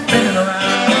keeps spinning around.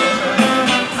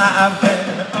 I've been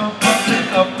upon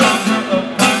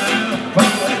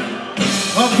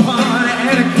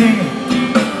and a king.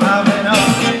 I've been up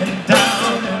and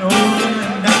down and over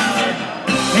and down.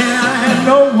 And I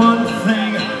know one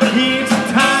thing, each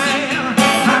time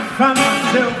I find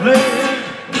myself laying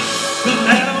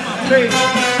flat on my face,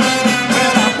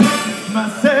 well, I pick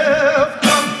myself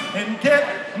up and get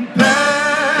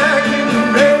back in the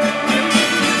race.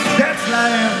 That's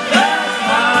life.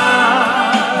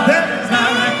 That is how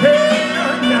I care,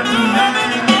 not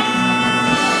tonight.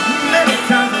 Many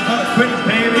times I thought I'd quit,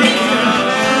 baby,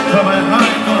 but my heart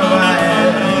ain't gonna buy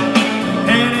it.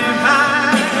 And if I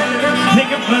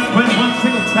take a breath one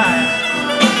single time,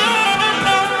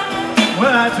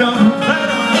 well, I jump right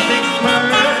on my big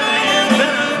bird and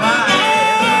then I fly.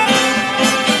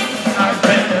 I've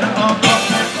been upon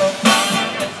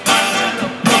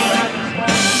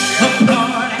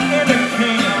and a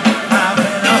king. I've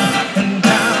been up and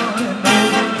down and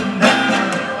over and down.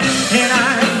 And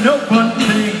I know one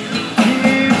thing,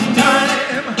 each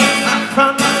time I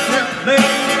find myself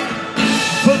laying,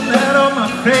 put that on my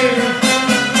face,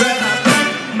 but I pick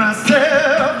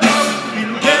myself up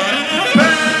and get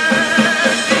back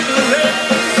in the race.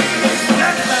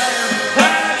 That's life.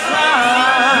 That's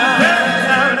life. That's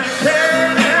how I care,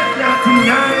 not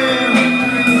tonight.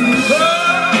 Oh,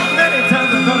 many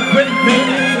times I'm gonna quit,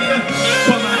 baby,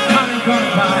 but my heart ain't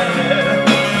gonna buy it.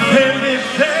 And if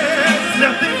there's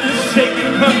nothing to shake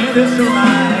it from this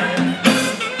ride,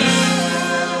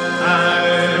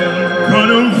 I'm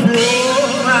gonna roll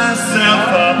myself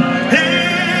up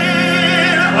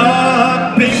in a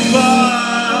big bar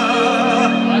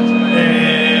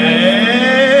and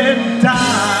die.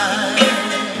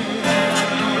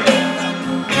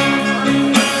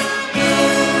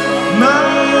 My.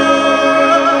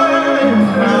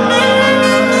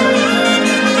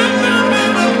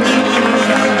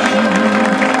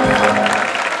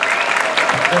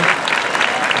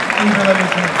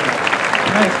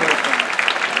 Nice.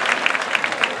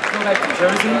 Go back to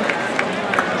Jersey.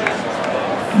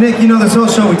 Nick, you know, this whole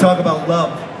show we talk about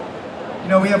love. You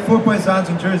know, we have 4 paisans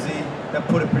in Jersey that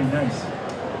put it pretty nice.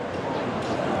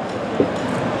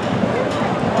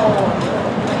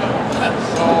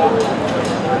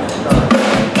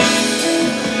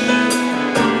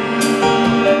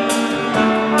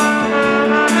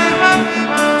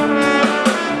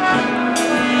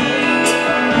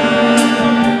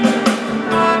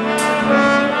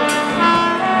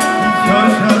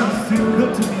 You're just too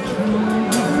good to be true.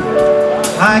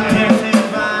 I can't take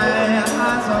my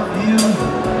eyes off you.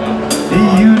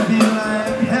 You'd be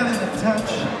like heaven to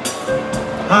touch.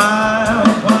 I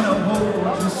wanna hold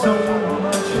you so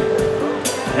much.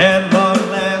 At long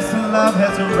last, love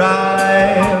has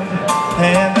arrived,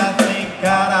 and I thank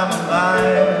God I'm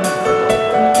alive.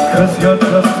 'Cause you're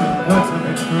just too good to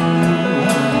be true.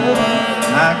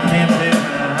 I can't take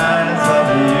my eyes off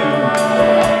you.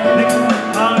 Think my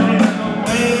heart is the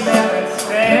way that it's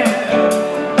fair.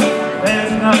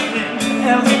 There's nothing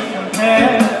else to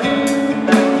compare.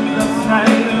 The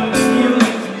sight of you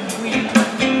is sweet.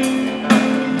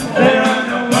 There are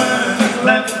no words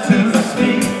left to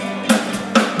speak.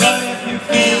 But if you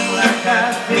feel like I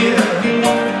feel,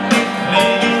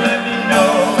 please let me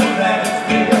know that it's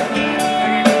real.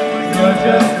 You're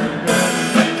just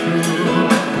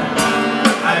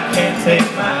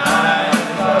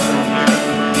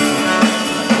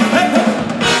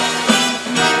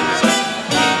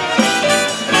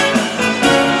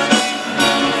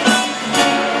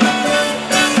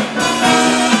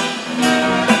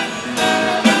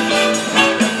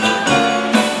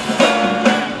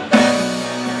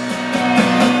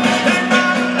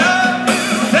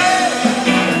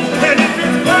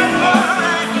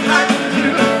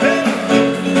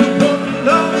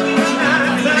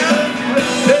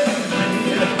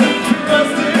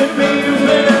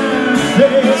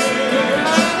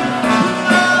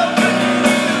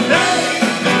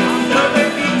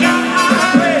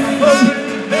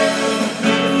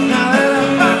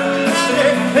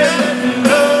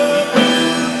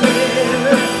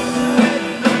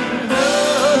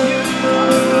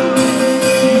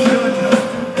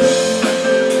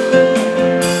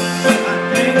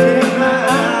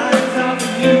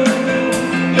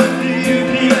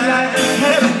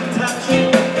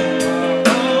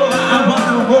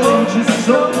you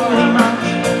so much.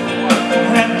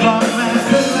 And long last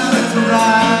the night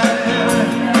arrived,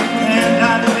 and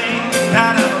I think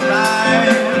that I'm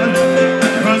alive,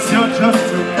 'cause you're just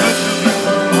too good to be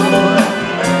true.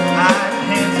 I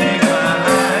can't take my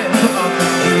eyes off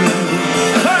of you.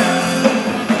 Hey!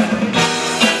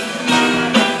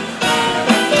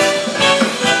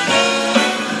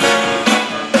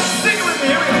 Sing it with me,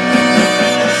 here we go.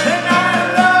 And I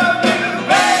love you,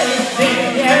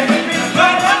 baby, and it's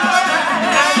quite alright.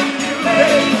 I need you,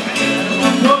 baby.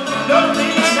 For the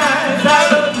lonely nights, I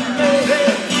love you, baby.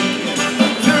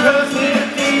 Trust in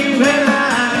me when I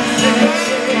say,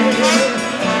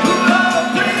 oh,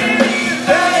 pretty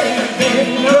baby,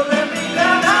 don't let me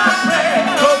down, I pray.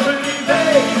 Oh, pretty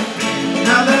baby,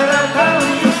 now that I found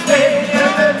you, stay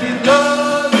and let me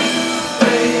love you,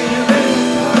 baby.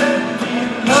 Let me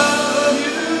love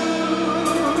you.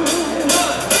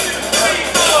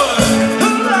 Who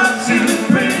loves you,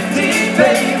 pretty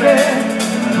baby?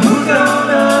 Who's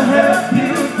gonna help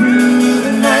you through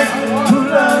the night? Who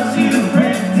loves you,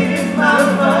 pretty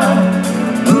mama?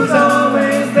 Who's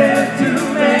always there to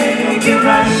make it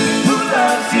right? Who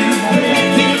loves you,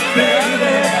 pretty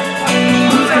baby?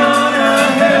 Who's gonna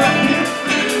help you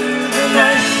through the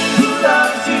night? Who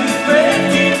loves you,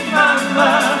 pretty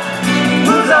mama?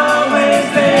 Who's always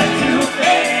there to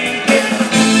make it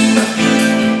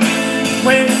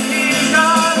when he's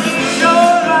not in your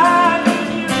life?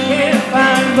 You can't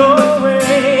find no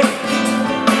way.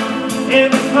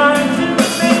 It's hard to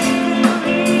make you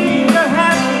believe you're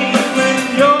happy when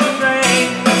you're great.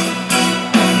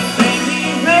 Then he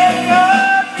may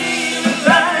not be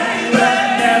right, but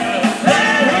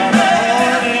never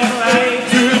let it right.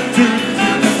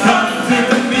 Come to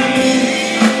me,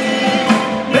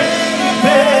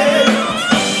 baby.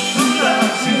 Who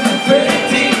loves you,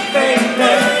 pretty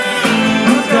baby?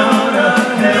 Who's gonna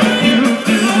help you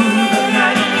through the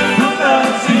night? Who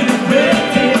loves you,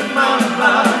 pretty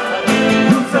mama?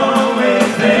 Who's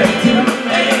always there to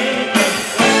make it?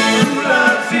 Who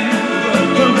loves you?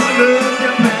 Who loves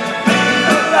you, baby?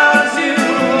 Who loves you?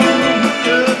 Who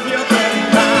loves you, baby?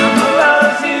 Who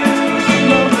loves you? Who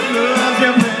loves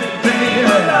you, baby?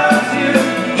 Who loves you?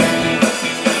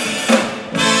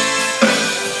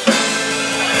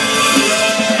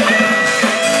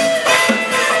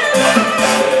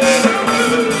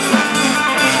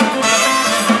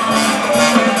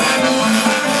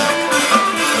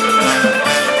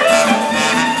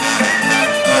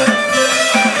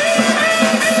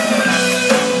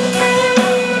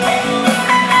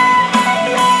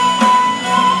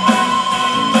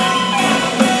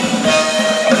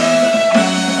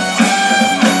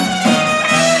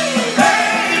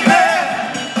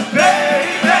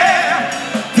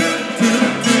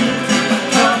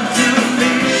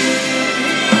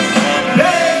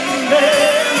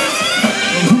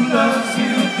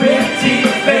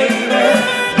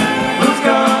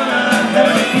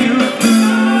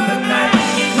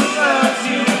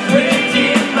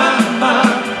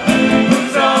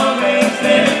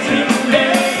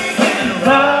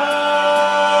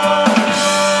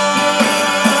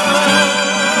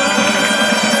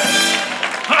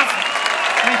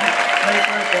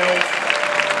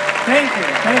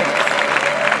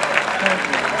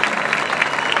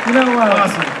 You know,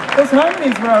 Awesome. those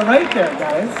harmonies were all right there,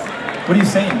 guys. What are you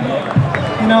saying, bro?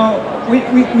 You know, we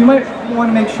might want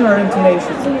to make sure our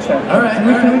intonation's in check. All right,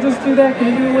 Can we just do that? Can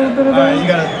we do a little bit of that? Alright, you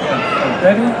gotta. Yeah.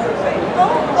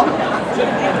 Ready?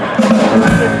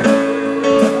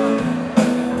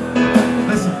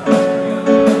 Listen.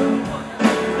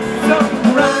 So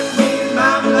rock me,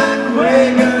 mama, like a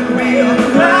wagon wheel.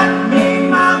 Rock me,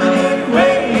 mama, any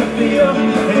way you feel.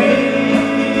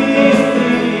 Hey,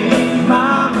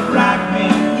 mama, rock me.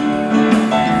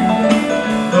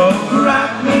 Oh,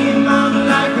 rock me, mama,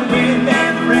 like the wind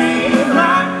and rain.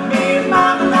 Rock me,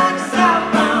 mama, like a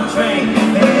southbound train.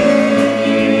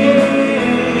 Hey,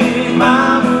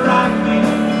 mama, rock me.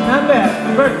 Not bad.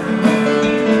 Perfect.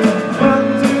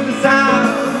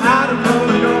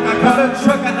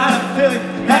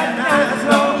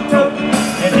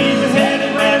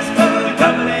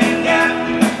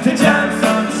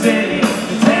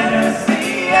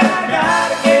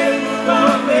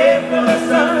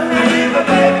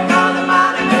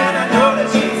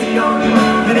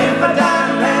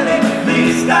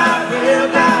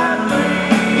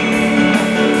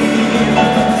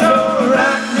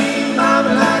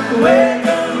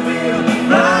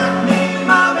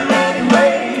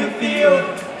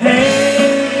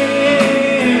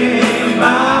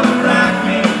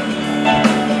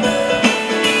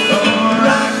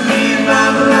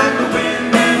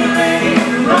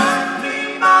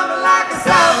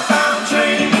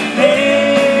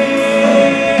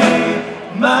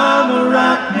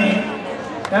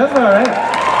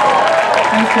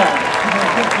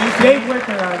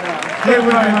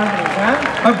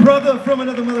 Our brother from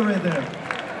another mother right there.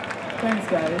 Thanks,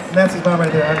 guys. Nancy's mom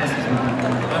right there. Hi, Nancy's mom.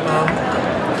 Hi, Mom.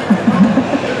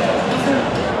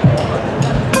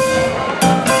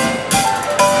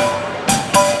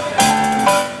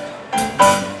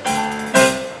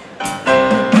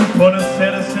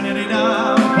 Buonasera,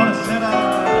 signorina. Buonasera.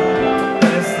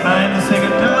 It's time to say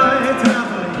goodnight to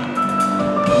Napoli.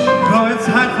 Though it's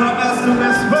hard for us to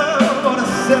whisper.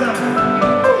 Buonasera.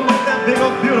 That big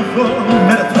old beautiful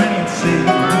Mediterranean Sea.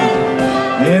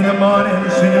 In the morning,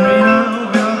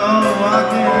 signorina, we'll go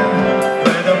walking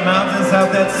where the mountains have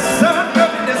that sun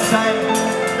coming to sight.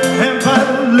 And by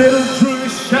the little jewelry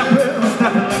shop, we'll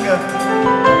stop and linger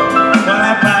while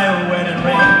I buy a wedding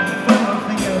ring for her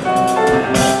finger.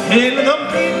 In the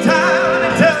meantime, let me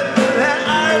tell you that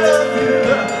I love you.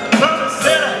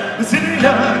 Buonasera,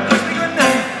 signorina, kiss me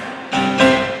goodnight.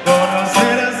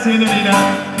 Buonasera, signorina,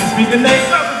 kiss me goodnight.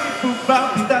 Buonasera,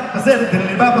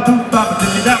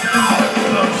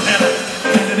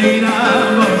 signorina,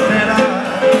 buonasera.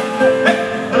 Hey,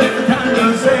 it's the time to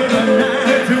say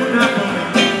goodnight to Napoli.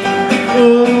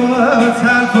 Oh, it's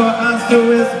time for us to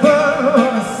whisper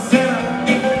buonasera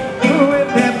with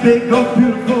that big old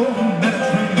beautiful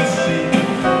Mediterranean Sea.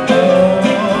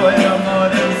 Oh, in the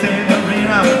morning,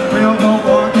 signorina, we'll go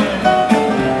walking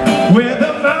where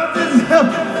the mountains of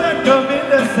the sun come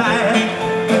into sight.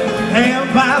 And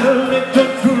by the little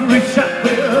jewelry shop,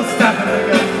 we'll stop and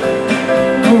look up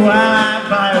while I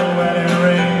buy a wedding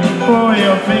ring for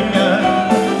your finger.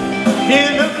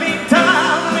 In the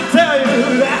meantime, let me tell you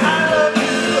that I love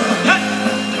you. Hey,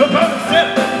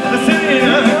 buonasera,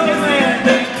 signorina, kiss me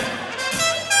goodnight.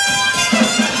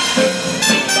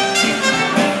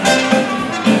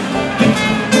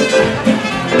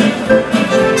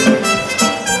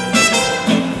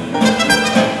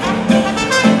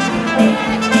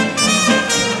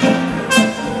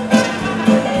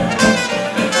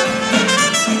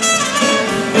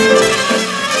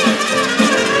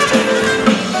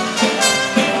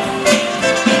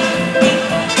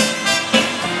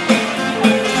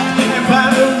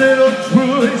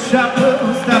 Shop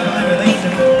will stop and everything.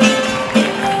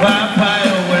 Buy a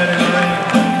wedding ring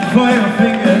for your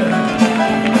finger.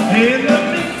 In the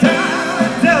meantime, I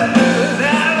tell you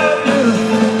that I love you.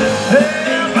 Hey,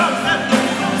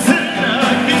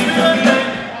 signorina, kiss me goodnight.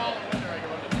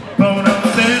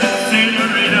 Buonasera,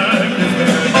 signorina, kiss me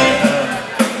goodnight.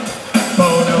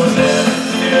 Buonasera,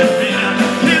 signorina,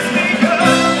 kiss me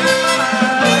goodnight.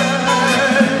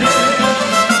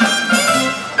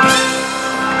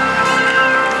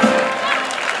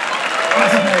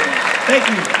 Thank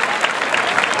you.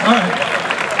 All right.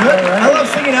 Good. I love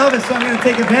singing Elvis, so I'm going to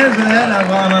take advantage of that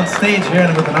while I'm on stage here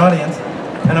and with an audience.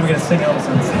 And I'm going to sing Elvis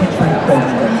on stage.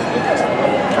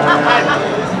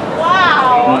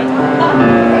 Wow!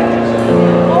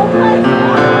 Oh my God!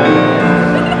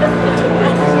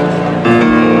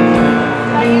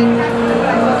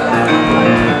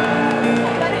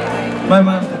 My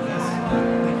mom did this.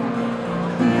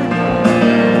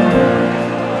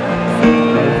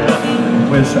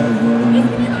 Wish I would.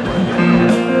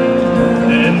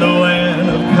 In the land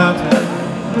of cotton,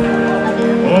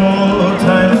 old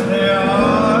times they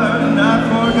are not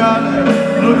forgotten.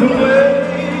 Look away,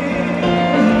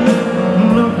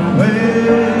 look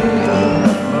away.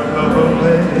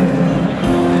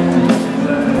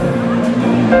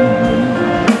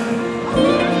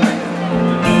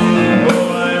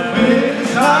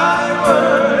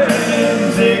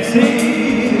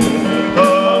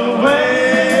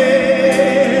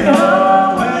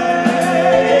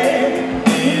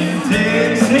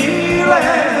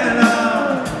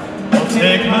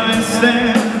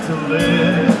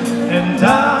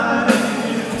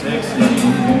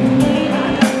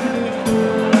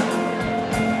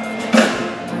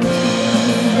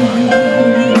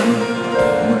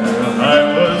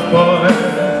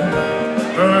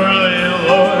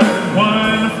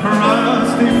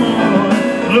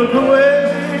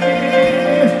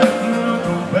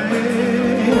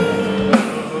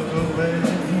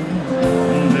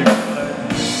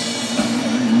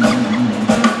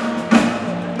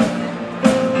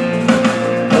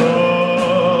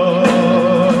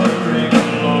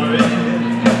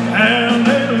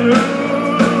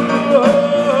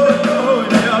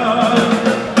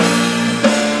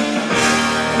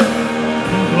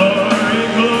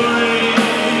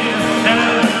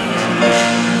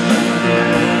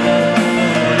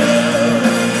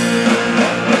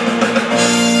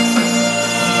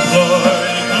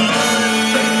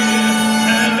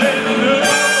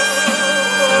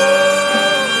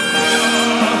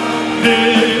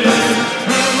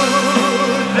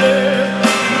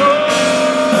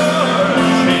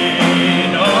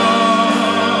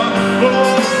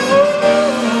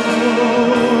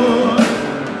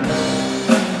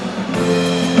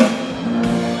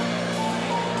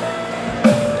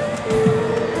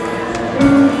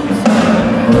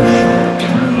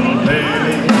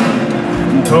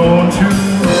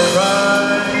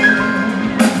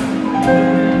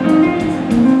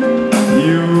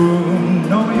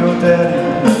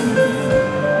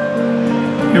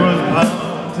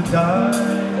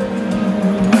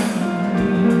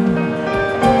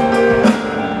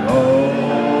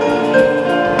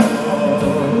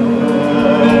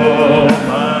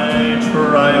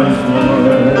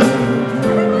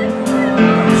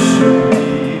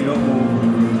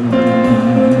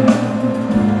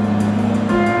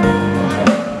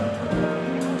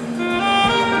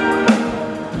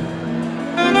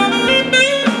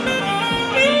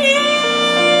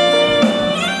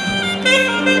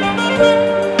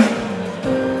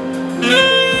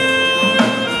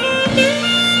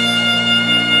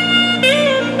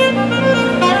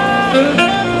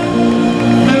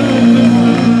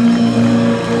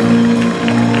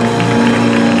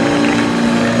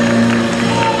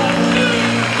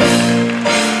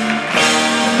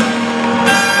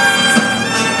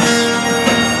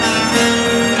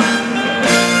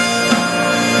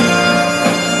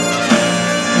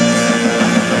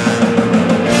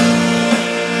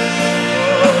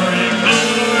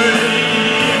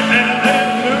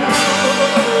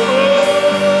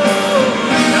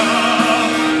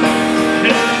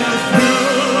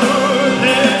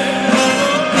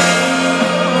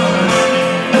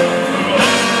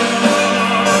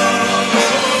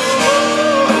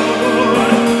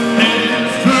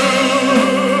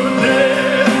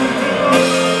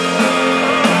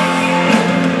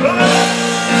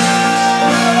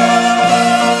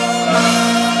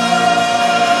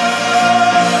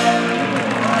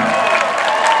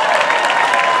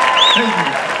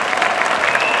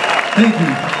 Thank you.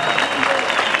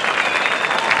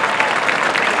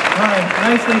 All right,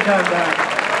 nicely done, Don.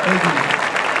 Thank you.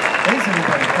 Thanks,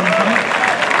 everybody.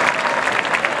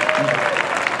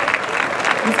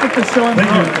 Let's get the show on the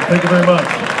Thank you. road. Thank you very much.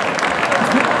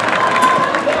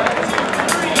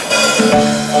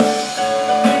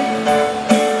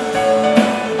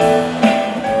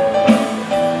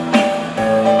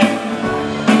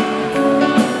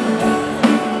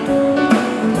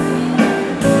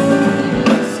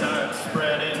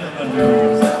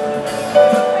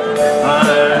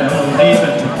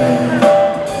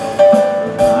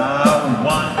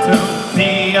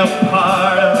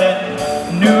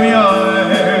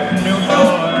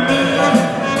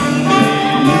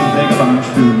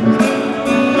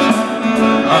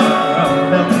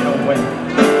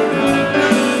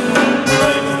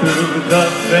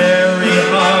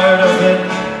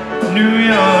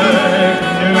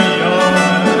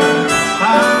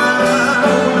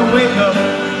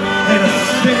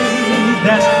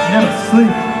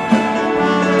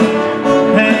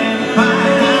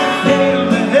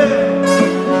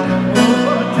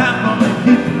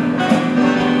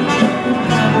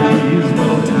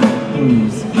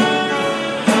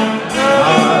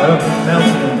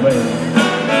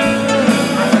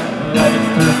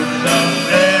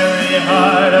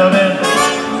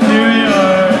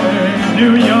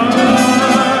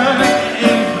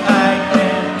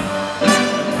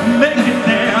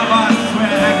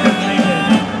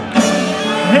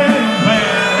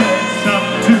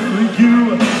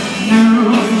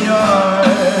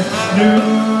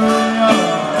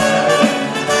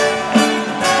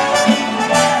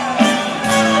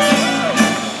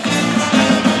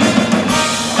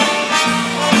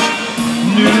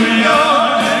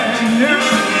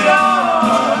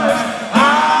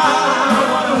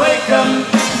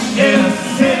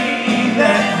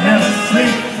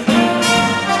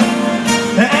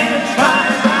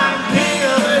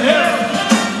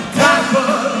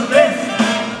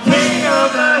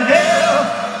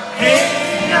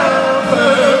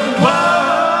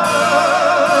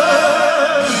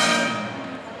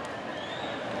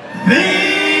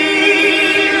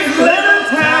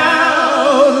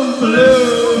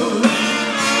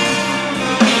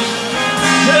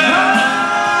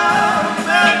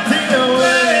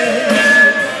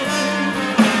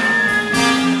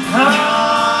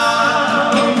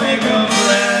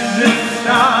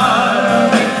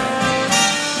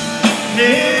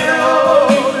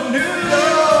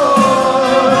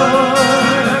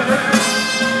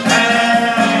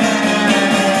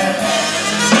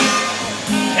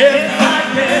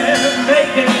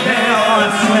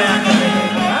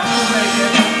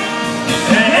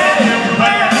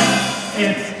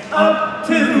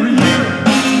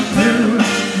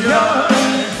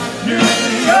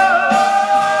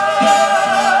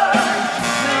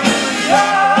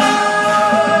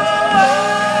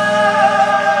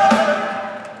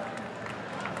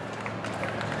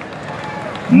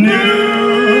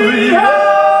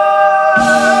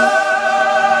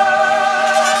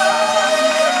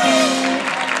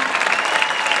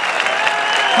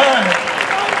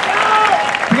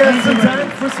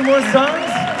 Some more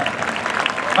songs?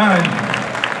 All right.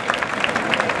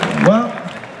 Well,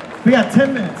 we got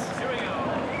 10 minutes.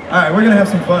 All right, we're gonna have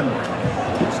some fun.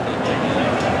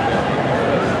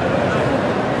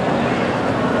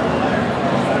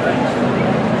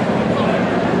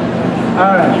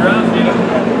 All right.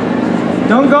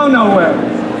 Don't go nowhere.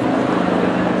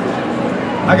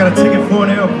 I got a ticket for an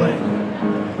airplane.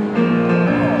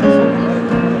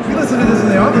 We listen to this in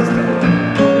the office today.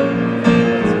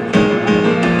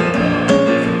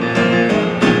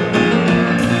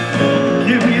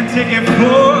 Ticket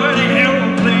for the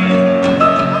airplane.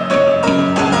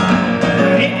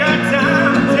 Ain't got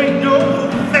time to take no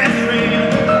fast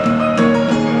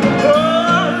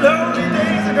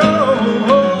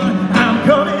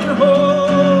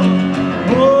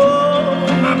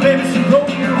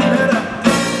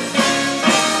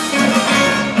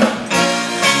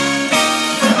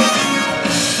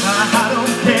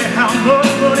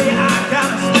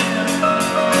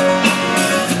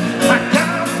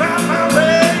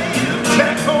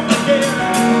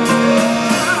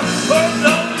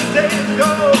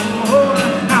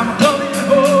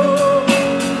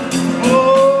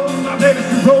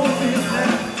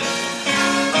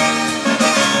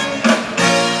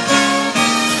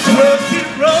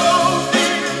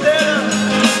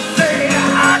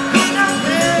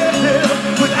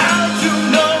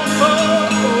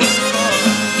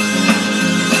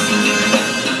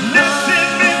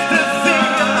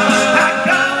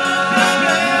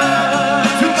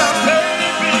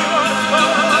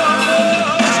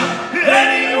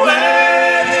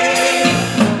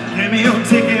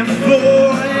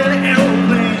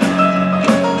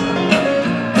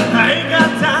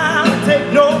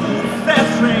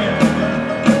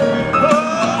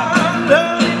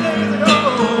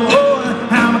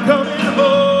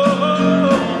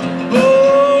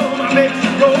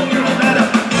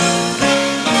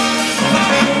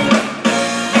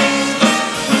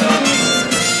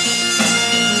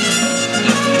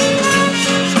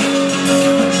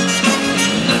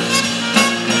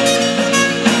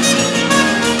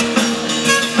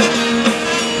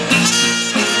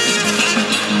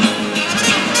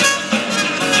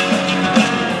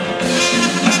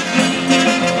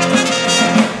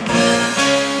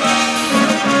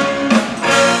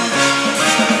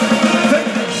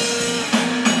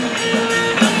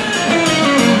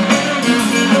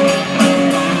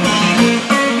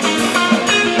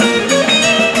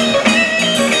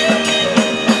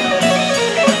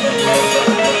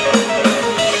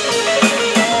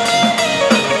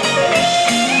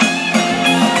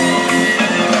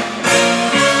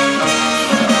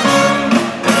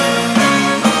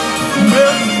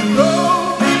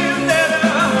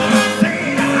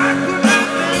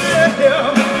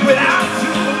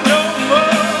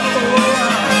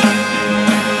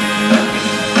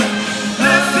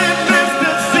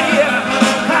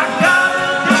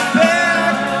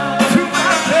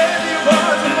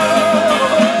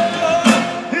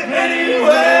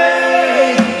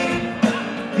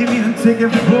Give me the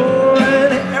ticket for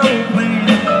an aeroplane.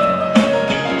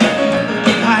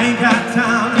 I ain't got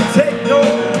time to take no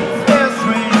fast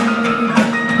train.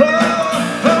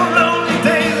 Oh, lonely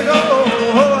days ago,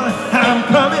 I'm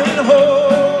coming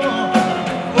home.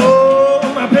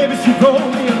 Oh, my baby, she wrote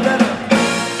me a letter.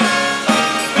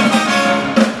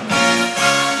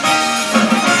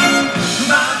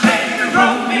 My baby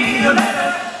wrote me a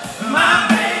letter. My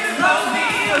baby wrote me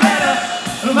a letter.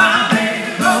 My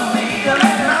baby wrote me a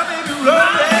letter. My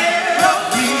baby wrote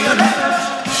me a letter.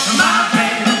 My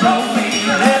baby wrote me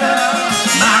a letter.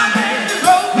 My baby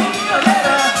wrote me a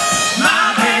letter. My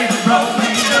baby wrote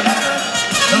me a letter.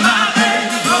 My baby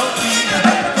wrote me a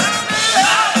letter.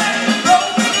 My baby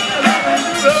wrote me a letter.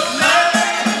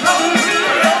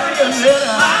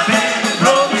 My baby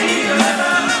wrote me a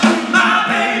letter. My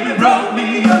baby wrote me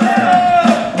a letter.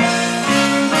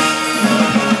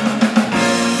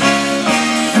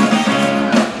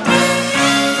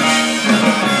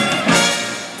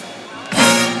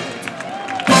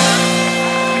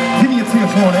 Give me a ticket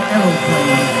for an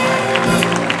aeroplane.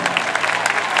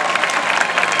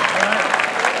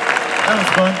 That was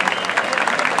fun.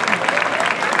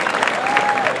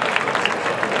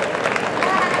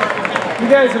 You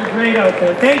guys are great out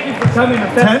there. Thank you for coming to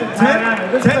Festival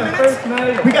Mariana. This is 10 our minutes? first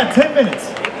night. We got 10 minutes.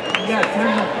 Yeah, 10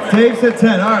 minutes. Dave said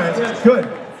 10. All right,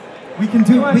 good. We can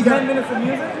do. You want We 10 got. minutes of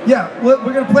music? Yeah, we're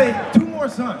gonna play 2 more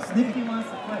songs. Nikki wants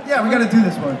to play. Yeah, we gotta do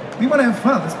this one. We want to have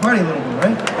fun. Let's party a little bit,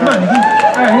 right? Come on, Nikki.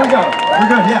 All right, here we go. We're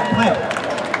good. Yeah, play it.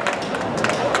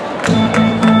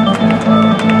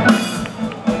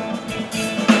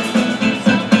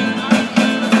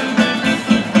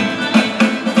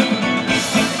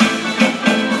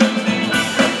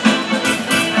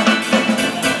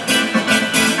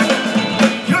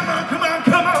 Come on, come on,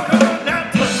 come on, come on, now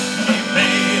touch me,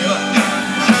 babe.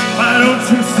 Why don't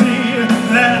you see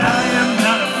that I am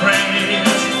not afraid?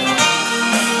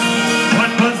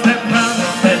 What was that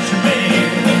promise that you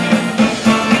made?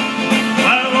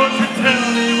 Why won't you tell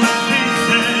me what she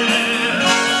said?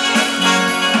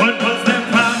 What was that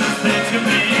promise that you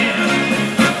made?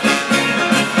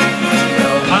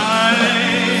 I'm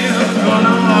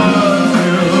gonna love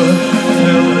you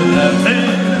till the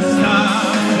heaven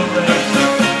stops the rain.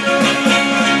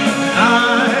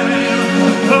 I'm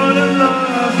gonna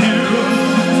love you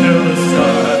till the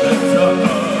sun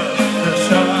doesn't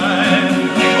shine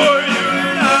for you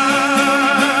and I.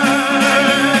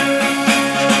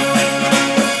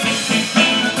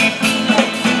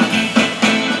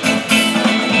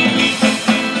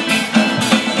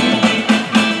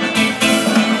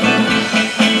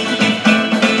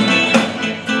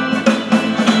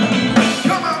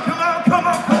 Come on, come on, come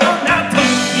on, come on, now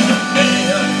touch me,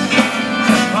 babe.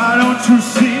 Why don't you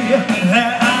see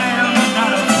that I am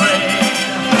not afraid?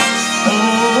 Oh,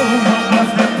 what was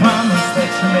that promise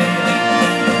that you made?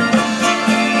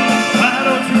 Why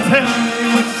don't you tell me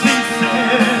what she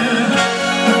said?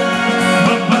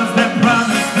 What was that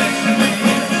promise that you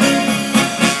made?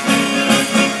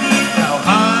 Now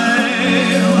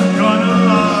I'm gonna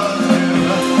love you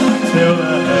till the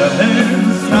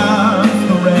heavens stop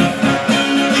the rain.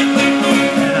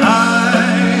 And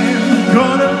I'm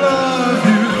gonna love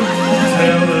you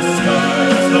till the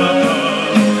stars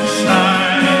above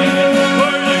shine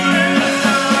for you and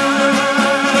I.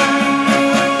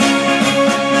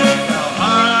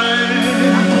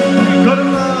 Now I'm gonna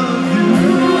love you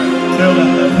till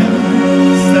the heaven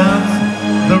stops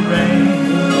the rain.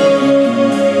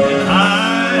 And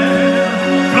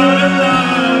I'm gonna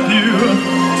love you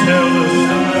till the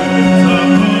stars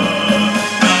above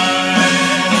shine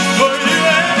for you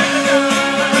and I.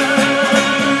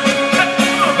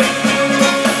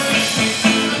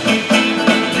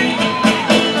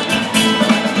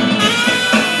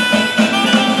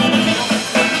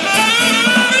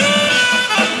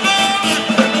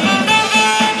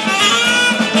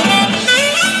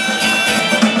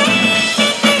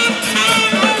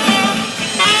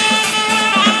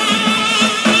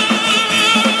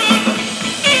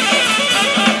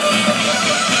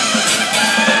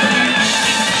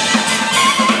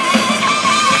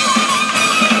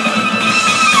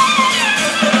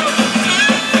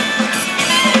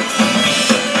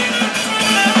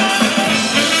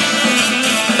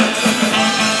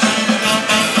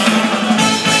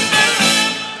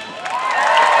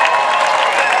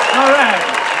 All right.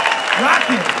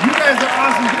 Rockin'. You guys are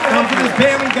awesome. Give it up for this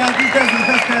band we got. These guys are the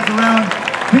best guys around.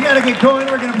 We gotta get going.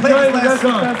 We're gonna play Enjoy this the last rest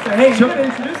of the song. festival. Hey, you Sure. gotta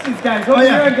introduce these guys. Over Oh,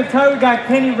 yeah. here on guitar, we got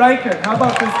Kenny Riker. How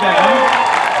about this guy? Huh?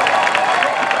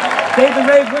 Dave the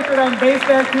Ray Wickard on bass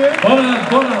back here. Buona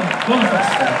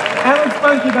festa. Alan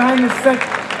Spunky behind the set.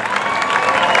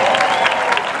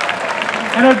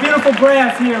 And our beautiful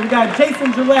brass here, we got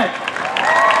Jason Gillette,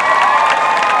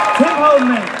 Tim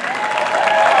Holdman,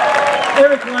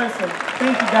 Eric Larson.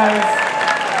 Thank you, guys.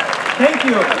 Thank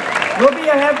you. We'll be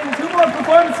having 2 more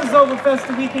performances over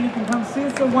Festa Weekend. You can come see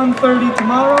us at 1:30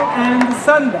 tomorrow and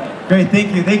Sunday. Great,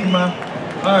 thank you, Mom.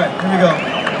 All right, here we go.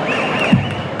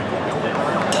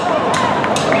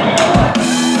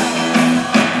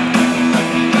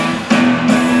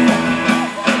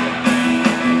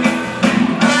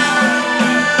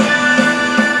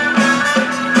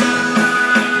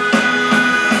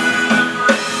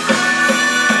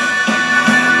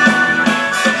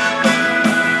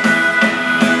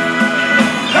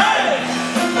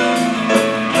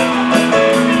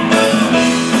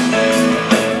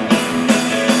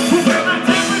 Where my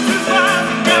temperature's rising.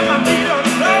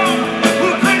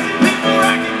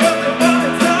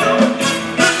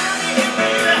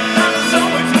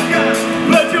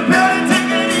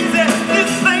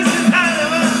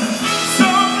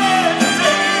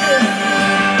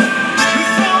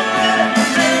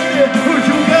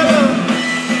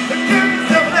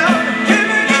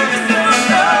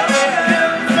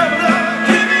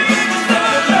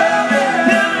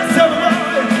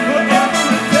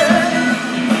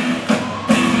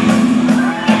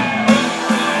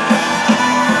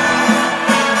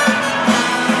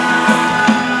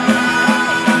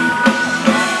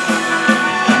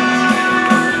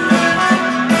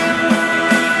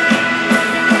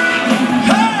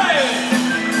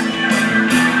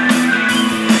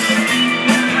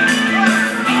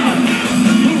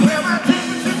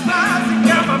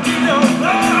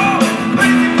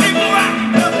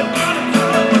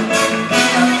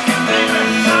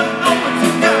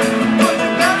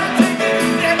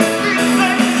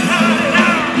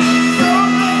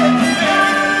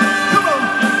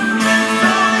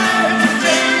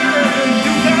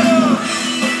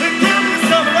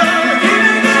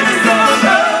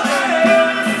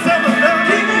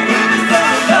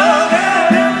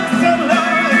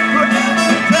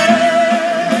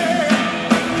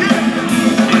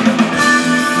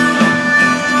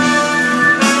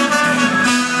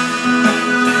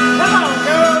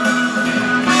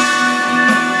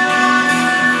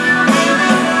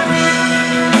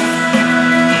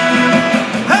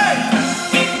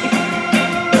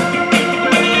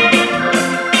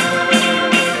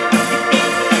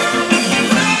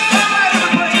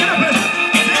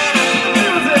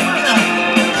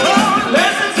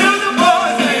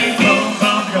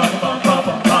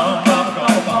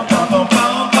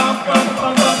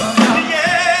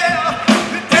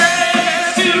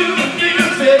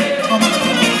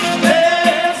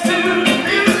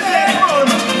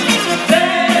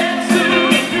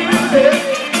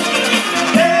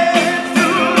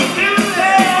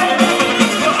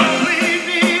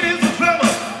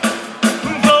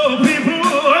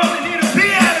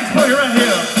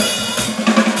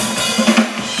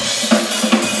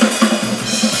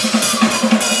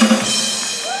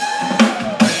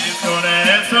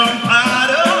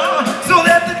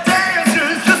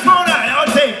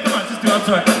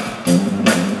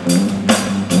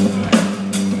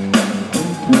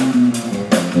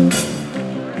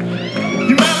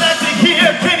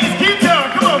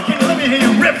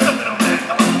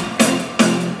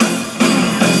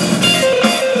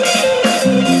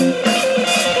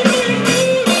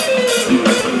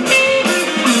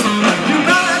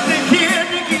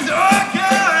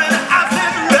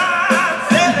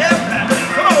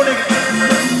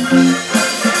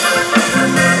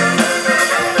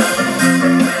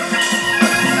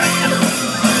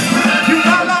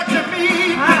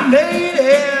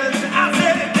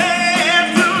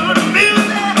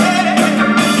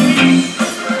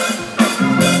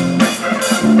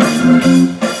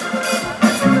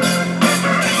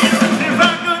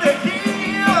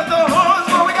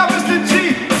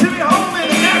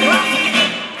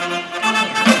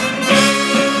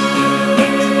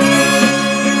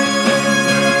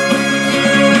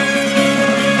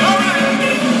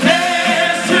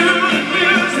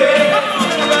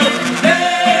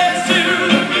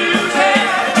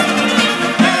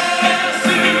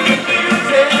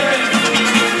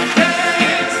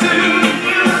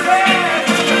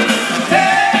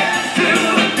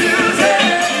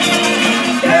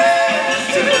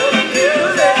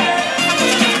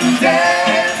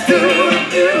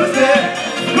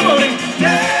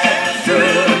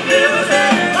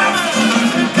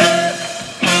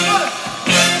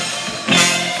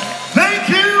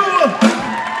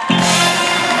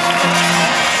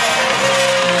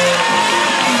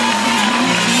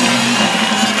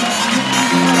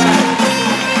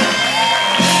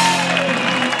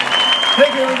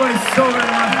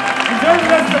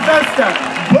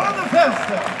 festa. Buona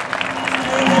festa.